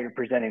lot about how you're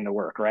presenting the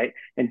work, right?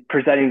 And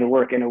presenting the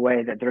work in a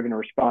way that they're going to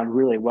respond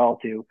really well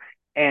to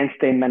and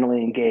stay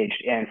mentally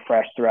engaged and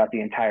fresh throughout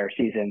the entire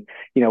season,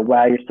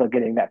 while you're still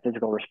getting that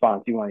physical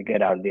response you want to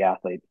get out of the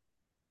athlete.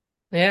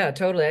 Yeah,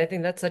 totally. I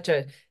think that's such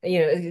a,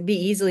 it'd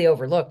be easily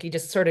overlooked. You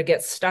just sort of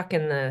get stuck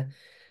in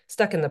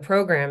the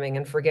programming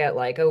and forget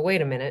like, oh,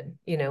 wait a minute,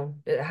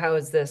 how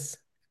is this?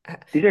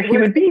 These are Where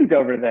human beings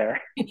over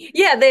there.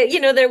 yeah,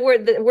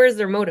 where's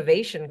their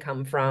motivation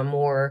come from?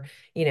 Or,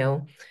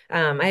 I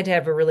had to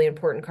have a really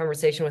important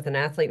conversation with an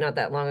athlete not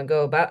that long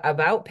ago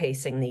about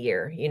pacing the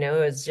year.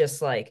 It's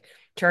just like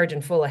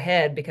charging full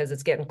ahead because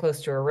it's getting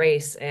close to a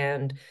race.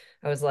 And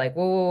I was like,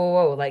 whoa, whoa,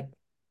 whoa, whoa, like,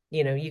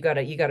 you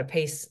gotta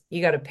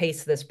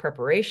pace this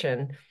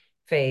preparation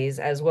phase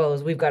as well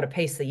as we've got to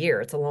pace the year.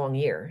 It's a long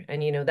year.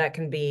 And that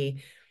can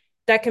be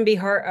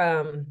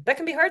hard that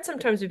can be hard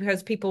sometimes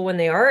because people when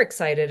they are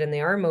excited and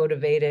they are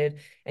motivated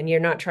and you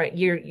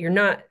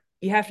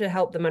have to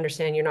help them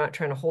understand you're not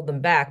trying to hold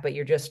them back, but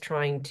you're just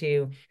trying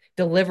to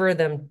deliver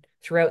them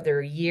throughout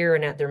their year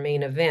and at their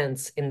main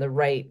events in the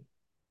right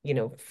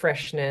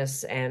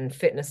freshness and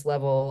fitness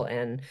level,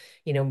 and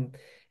you know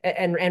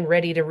and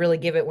ready to really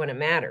give it when it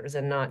matters,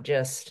 and not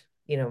just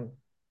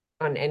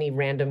on any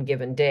random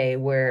given day,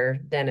 where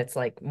then it's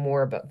like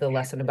more about the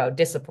lesson about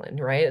discipline,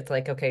 right? It's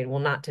like, okay, well,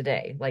 not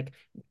today. Like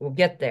we'll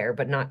get there,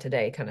 but not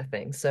today kind of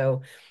thing.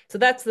 So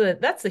that's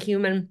the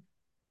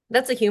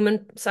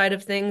human side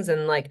of things,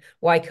 and like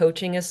why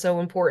coaching is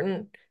so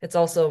important. It's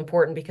also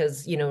important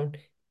because,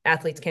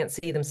 athletes can't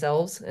see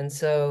themselves. And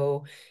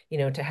so,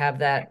 to have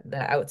that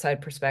outside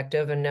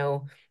perspective and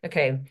know,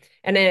 okay.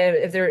 And then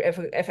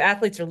if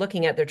athletes are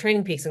looking at their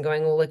training peaks and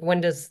going, well, like when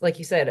does, like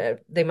you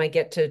said, they might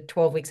get to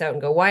 12 weeks out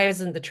and go, why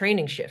isn't the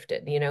training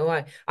shifted?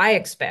 I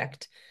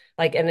expect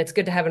like, and it's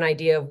good to have an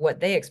idea of what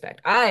they expect.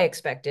 I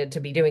expected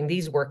to be doing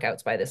these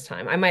workouts by this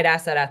time. I might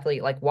ask that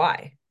athlete, like,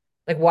 why?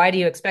 Like, why do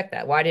you expect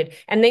that?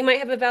 And they might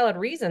have a valid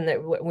reason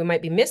that we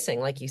might be missing,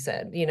 like you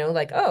said,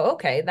 like, oh,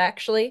 okay,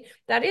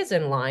 that is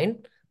in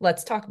line.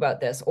 Let's talk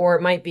about this. Or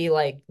it might be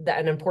like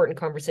an important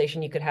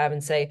conversation you could have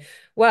and say,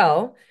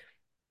 well,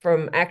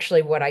 from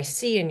actually what I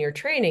see in your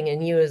training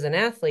and you as an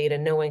athlete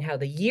and knowing how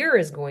the year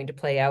is going to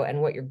play out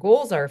and what your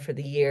goals are for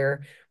the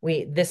year,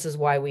 this is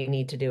why we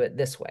need to do it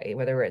this way,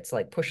 whether it's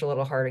like push a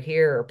little harder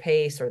here or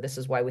pace, or this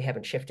is why we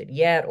haven't shifted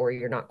yet, or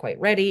you're not quite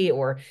ready,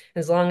 or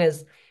as long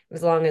as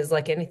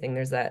like anything,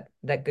 there's that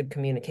good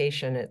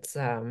communication. It's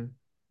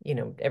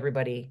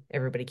everybody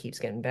keeps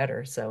getting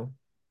better. So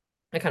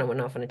I kind of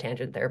went off on a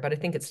tangent there, but I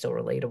think it's still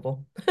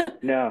relatable.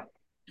 No,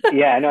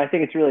 yeah, no, I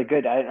think it's really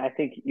good. I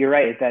think you're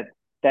right. Is that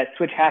that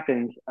switch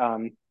happens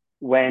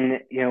when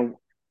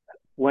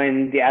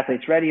when the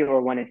athlete's ready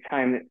or when it's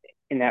time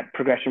in that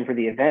progression for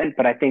the event.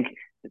 But I think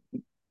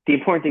the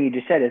important thing you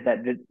just said is that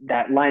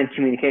that line of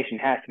communication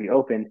has to be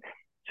open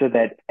so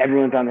that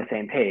everyone's on the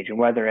same page. And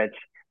whether it's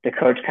the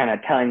coach kind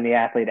of telling the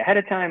athlete ahead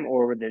of time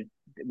or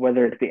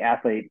whether it's the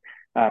athlete,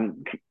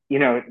 um, you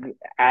know,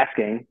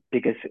 asking,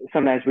 because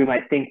sometimes we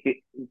might think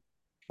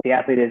the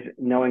athlete is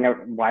knowing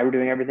why we're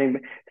doing everything,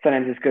 but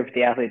sometimes it's good for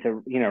the athlete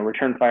to,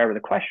 return fire with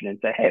a question and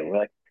say, hey, we're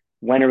like,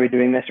 when are we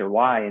doing this or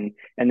why?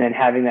 And then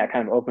having that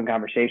kind of open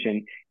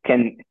conversation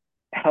can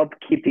help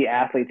keep the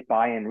athlete's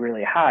buy-in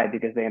really high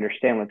because they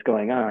understand what's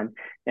going on.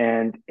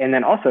 And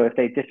then also if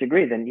they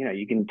disagree, then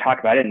you can talk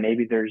about it and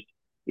maybe there's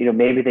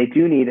maybe they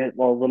do need a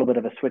little bit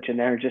of a switch in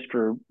there just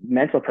for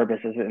mental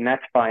purposes, and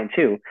that's fine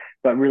too.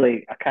 But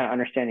really kind of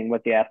understanding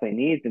what the athlete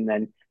needs and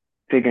then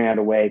figuring out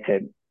a way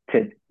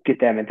to get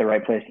them at the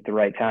right place at the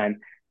right time.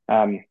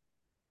 Um,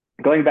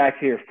 Going back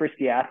to your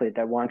frisky athlete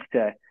that wants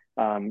to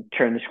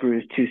turn the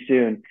screws too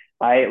soon,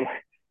 I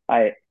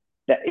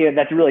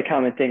that's a really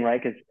common thing,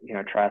 right? Because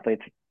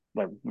triathletes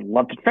like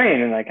love to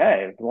train and like,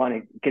 hey, want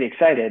to get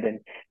excited, and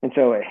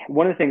so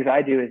one of the things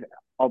I do is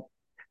I'll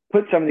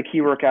put some of the key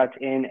workouts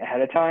in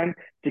ahead of time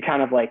to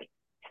kind of like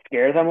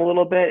scare them a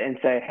little bit and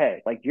say,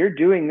 hey, like you're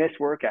doing this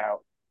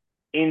workout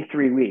in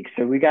 3 weeks.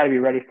 So we got to be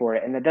ready for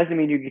it. And that doesn't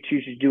mean you can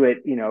choose to do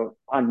it,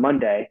 on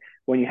Monday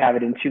when you have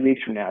it in 2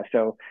 weeks from now.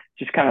 So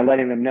just kind of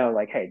letting them know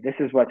like, hey, this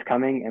is what's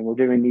coming and we're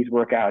doing these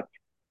workouts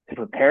to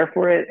prepare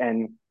for it.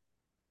 And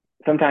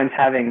sometimes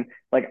having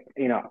like,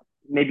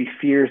 maybe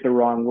fear is the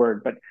wrong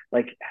word, but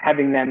like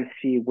having them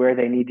see where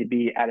they need to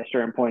be at a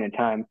certain point in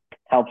time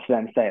helps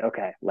them say,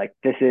 okay, like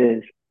this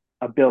is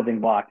a building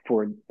block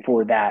for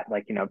that.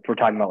 Like, if we're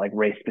talking about like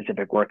race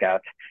specific workouts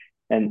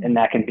and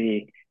that can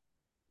be,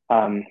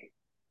 um,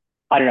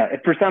 I don't know.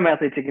 For some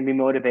athletes, it can be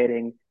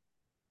motivating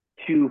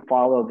to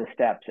follow the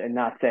steps and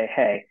not say,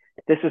 hey,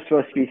 this was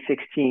supposed to be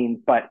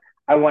 16, but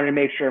I wanted to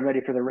make sure I'm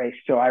ready for the race.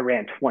 So I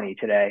ran 20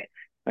 today.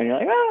 And you're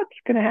like, oh, it's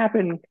going to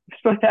happen.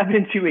 It's supposed to happen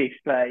in 2 weeks.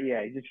 But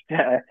yeah, just,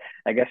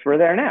 I guess we're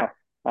there now.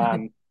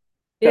 Um,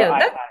 so Yeah,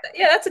 that's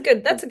that's a the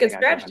good thing I recommend.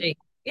 strategy.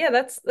 Yeah,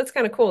 that's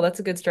kind of cool. That's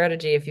a good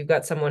strategy if you've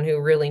got someone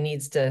who really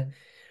needs to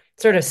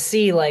sort of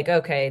see like,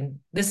 okay,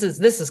 this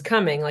is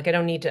coming. Like I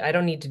don't need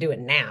to do it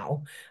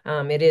now.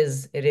 It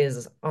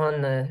is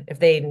on the if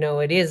they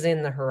know it is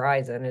in the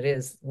horizon,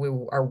 we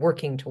are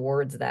working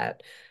towards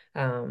that.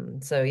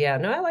 So yeah,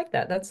 no, I like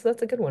that. That's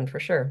a good one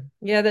for sure.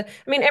 Yeah,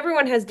 I mean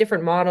everyone has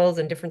different models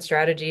and different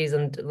strategies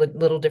and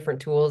little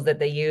different tools that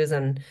they use,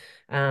 and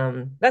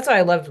that's why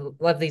I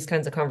love these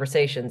kinds of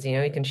conversations.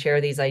 You can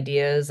share these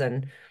ideas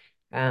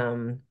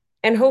um,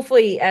 and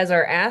hopefully, as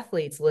our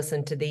athletes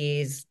listen to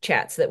these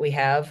chats that we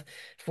have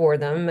for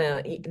them,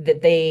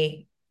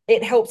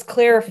 it helps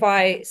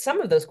clarify some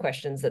of those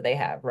questions that they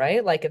have,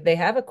 right? Like if they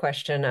have a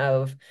question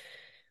of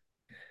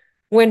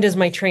when does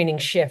my training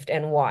shift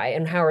and why,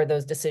 and how are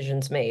those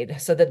decisions made,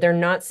 so that they're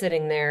not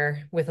sitting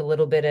there with a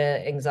little bit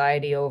of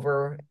anxiety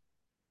over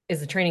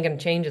is the training going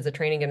to change? Is the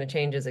training going to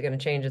change? Is it going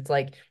to change? It's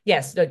like,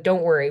 yes,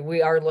 don't worry.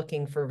 We are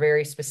looking for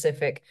very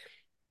specific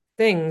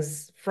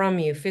things from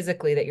you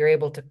physically that you're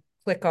able to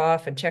click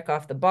off and check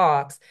off the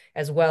box,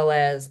 as well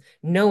as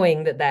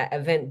knowing that that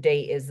event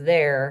date is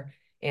there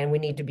and we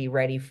need to be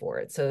ready for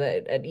it, so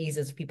that it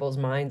eases people's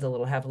minds a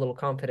little, have a little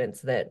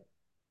confidence that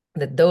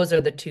those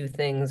are the two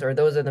things or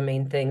those are the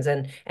main things,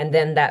 and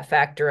then that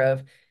factor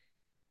of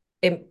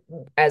it,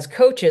 as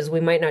coaches, we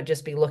might not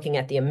just be looking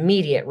at the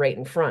immediate right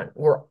in front.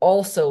 We're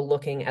also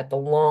looking at the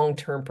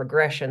long-term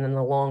progression and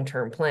the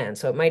long-term plan.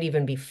 So it might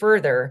even be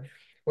further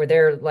where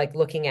they're like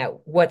looking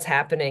at what's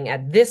happening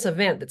at this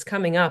event that's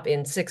coming up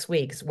in 6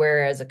 weeks.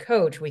 Whereas a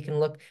coach, we can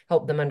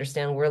help them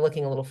understand we're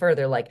looking a little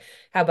further, like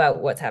how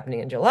about what's happening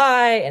in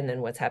July and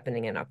then what's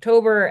happening in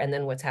October and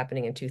then what's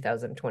happening in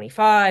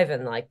 2025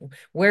 and like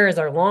where is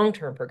our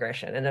long-term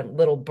progression and a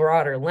little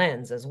broader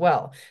lens as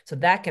well. So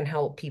that can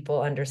help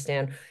people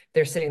understand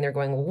they're sitting there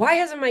going, well, why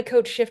hasn't my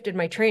coach shifted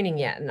my training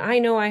yet? And I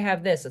know I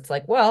have this. It's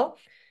like, well,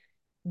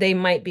 they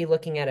might be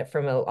looking at it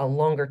from a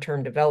longer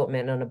term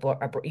development on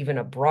even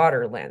a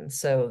broader lens.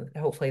 So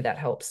hopefully that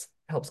helps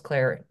helps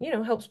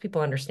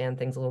people understand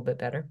things a little bit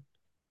better.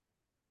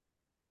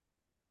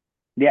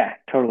 Yeah,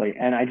 totally.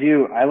 And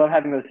I love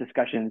having those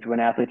discussions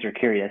when athletes are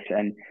curious.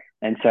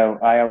 And so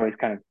I always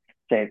kind of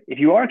say, if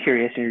you are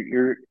curious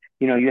and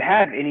you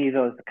have any of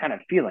those kind of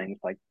feelings,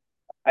 like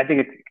I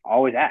think it's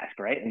always ask,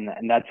 right?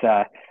 And that's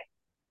that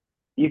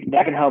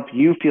can help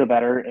you feel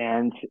better.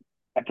 And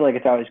I feel like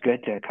it's always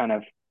good to kind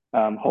of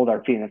hold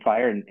our feet in the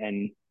fire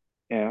and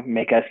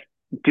make us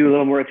do a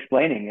little more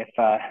explaining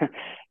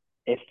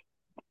if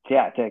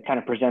yeah, to kind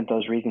of present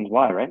those reasons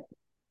why, right?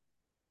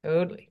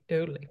 Totally,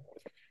 totally.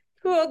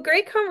 Cool,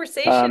 great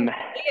conversation. Um,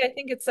 I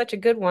think it's such a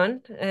good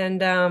one.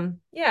 And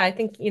yeah, I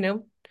think,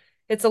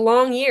 it's a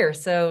long year,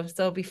 so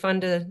it'll be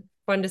fun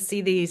to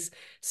see these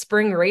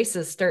spring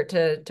races start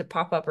to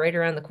pop up right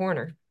around the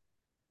corner.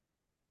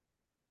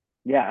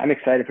 yeah, I'm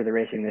excited for the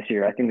racing this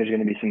year. I think there's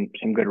going to be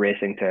some good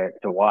racing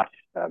to watch,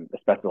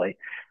 especially.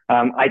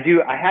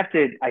 I have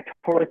to. I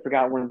totally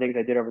forgot one of the things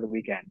I did over the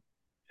weekend,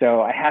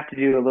 so I have to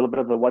do a little bit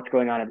of the what's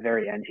going on at the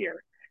very end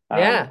here. Um,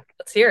 Yeah,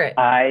 let's hear it.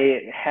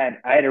 I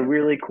had a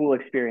really cool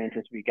experience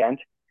this weekend.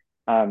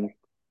 Um,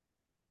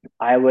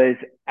 I was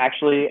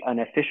actually an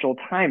official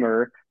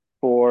timer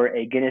for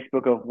a Guinness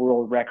Book of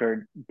World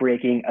Record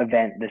breaking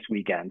event this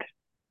weekend.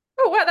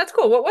 Oh, wow, that's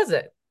cool. What was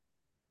it?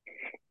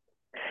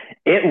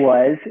 It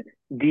was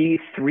the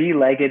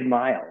three-legged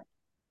mile.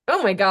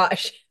 Oh my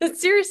gosh.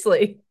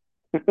 Seriously.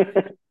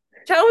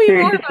 Tell me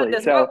more about Seriously.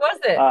 this. What So, was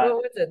it? uh, What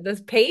was it?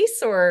 This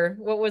pace or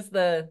what was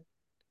the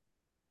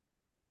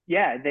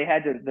yeah, they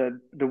had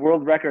the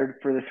world record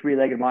for the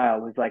three-legged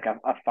mile was like a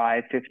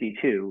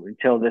 5:52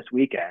 until this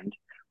weekend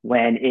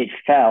when it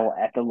fell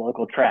at the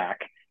local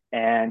track,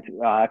 and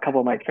a couple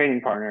of my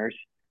training partners,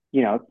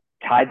 you know,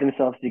 tied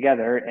themselves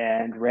together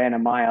and ran a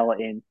mile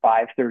in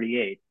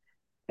 5:38,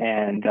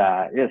 and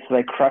it's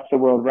they crushed the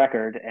world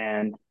record,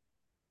 and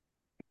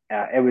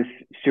it was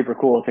super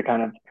cool to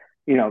kind of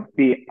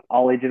be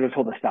all I did was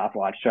hold a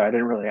stopwatch, so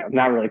I'm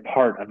not really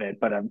part of it,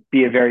 but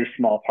be a very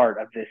small part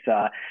of this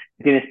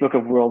Guinness Book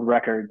of World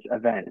Records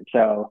event.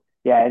 So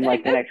yeah, in Dang,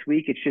 like the next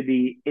week, it should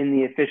be in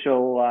the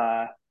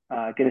official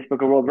Guinness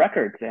Book of World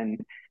Records, and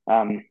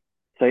um,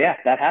 so yeah,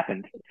 that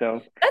happened.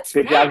 So that's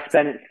good job, fast.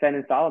 Sven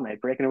and Salome,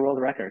 breaking a world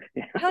record.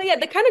 Hell yeah,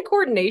 the kind of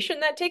coordination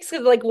that takes,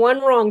 because like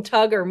one wrong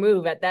tug or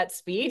move at that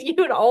speed, you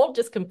would all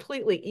just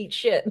completely eat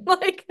shit.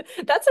 Like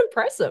that's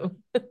impressive.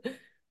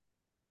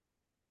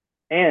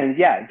 And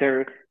yeah,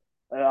 they're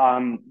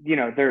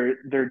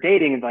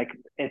dating, and like,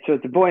 and so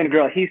it's a boy and a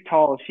girl. He's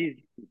tall, she's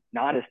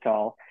not as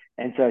tall,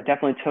 and so it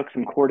definitely took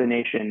some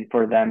coordination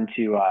for them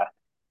to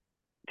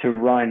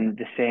run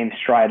the same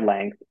stride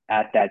length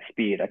at that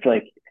speed. I feel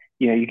like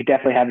you could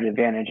definitely have an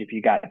advantage if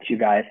you got two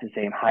guys the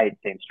same height,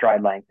 same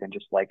stride length, and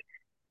just like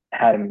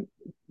had them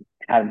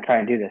had them try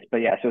and do this. But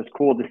yeah, so it's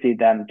cool to see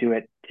them do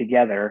it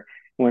together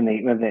when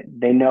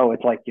they know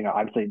it's like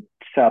obviously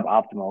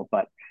suboptimal,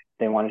 but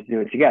they wanted to do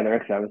it together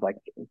because that was like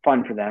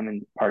fun for them,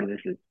 and part of the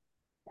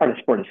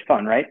sport is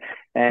fun, right?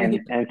 And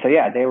so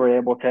yeah, they were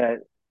able to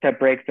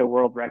break the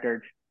world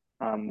record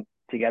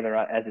together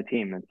as a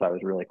team, and so that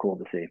was really cool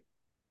to see.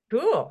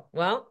 Cool.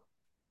 Well,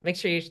 make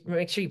sure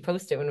you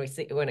post it when we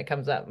see when it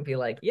comes up and be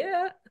like,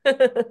 yeah.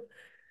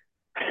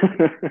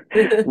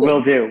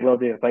 Will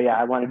do. But yeah,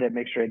 I wanted to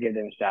make sure I give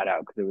them a shout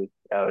out because it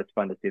was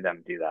fun to see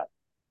them do that.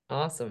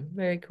 Awesome.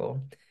 Very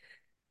cool.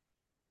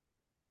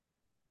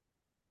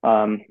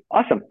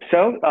 Awesome.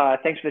 So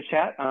thanks for the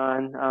chat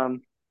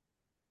on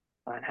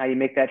how you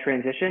make that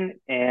transition.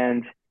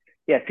 And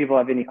yeah, if people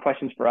have any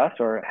questions for us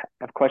or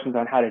have questions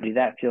on how to do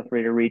that, feel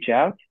free to reach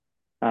out.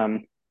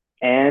 Um,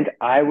 and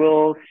I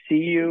will see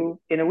you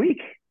in a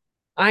week.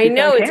 I See you on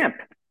know it's camp.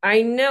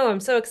 I know I'm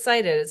so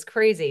excited. It's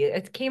crazy.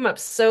 It came up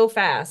so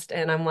fast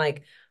and I'm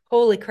like,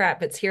 holy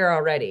crap, it's here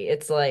already.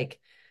 It's like,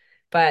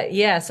 but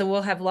yeah, so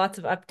we'll have lots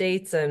of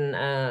updates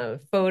and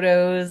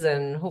photos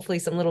and hopefully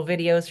some little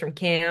videos from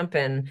camp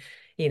and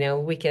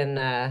we can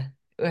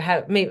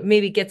have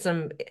maybe get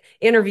some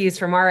interviews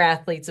from our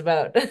athletes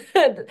about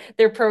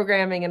their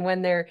programming and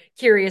when they're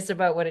curious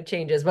about what it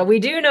changes. But we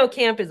do know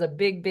camp is a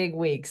big, big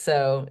week,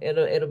 so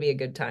it'll be a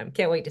good time.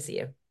 Can't wait to see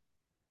you.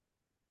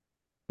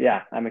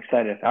 Yeah, I'm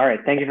excited. All right.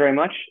 Thank you very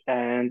much.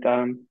 And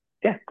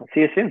yeah, I'll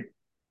see you soon.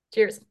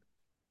 Cheers.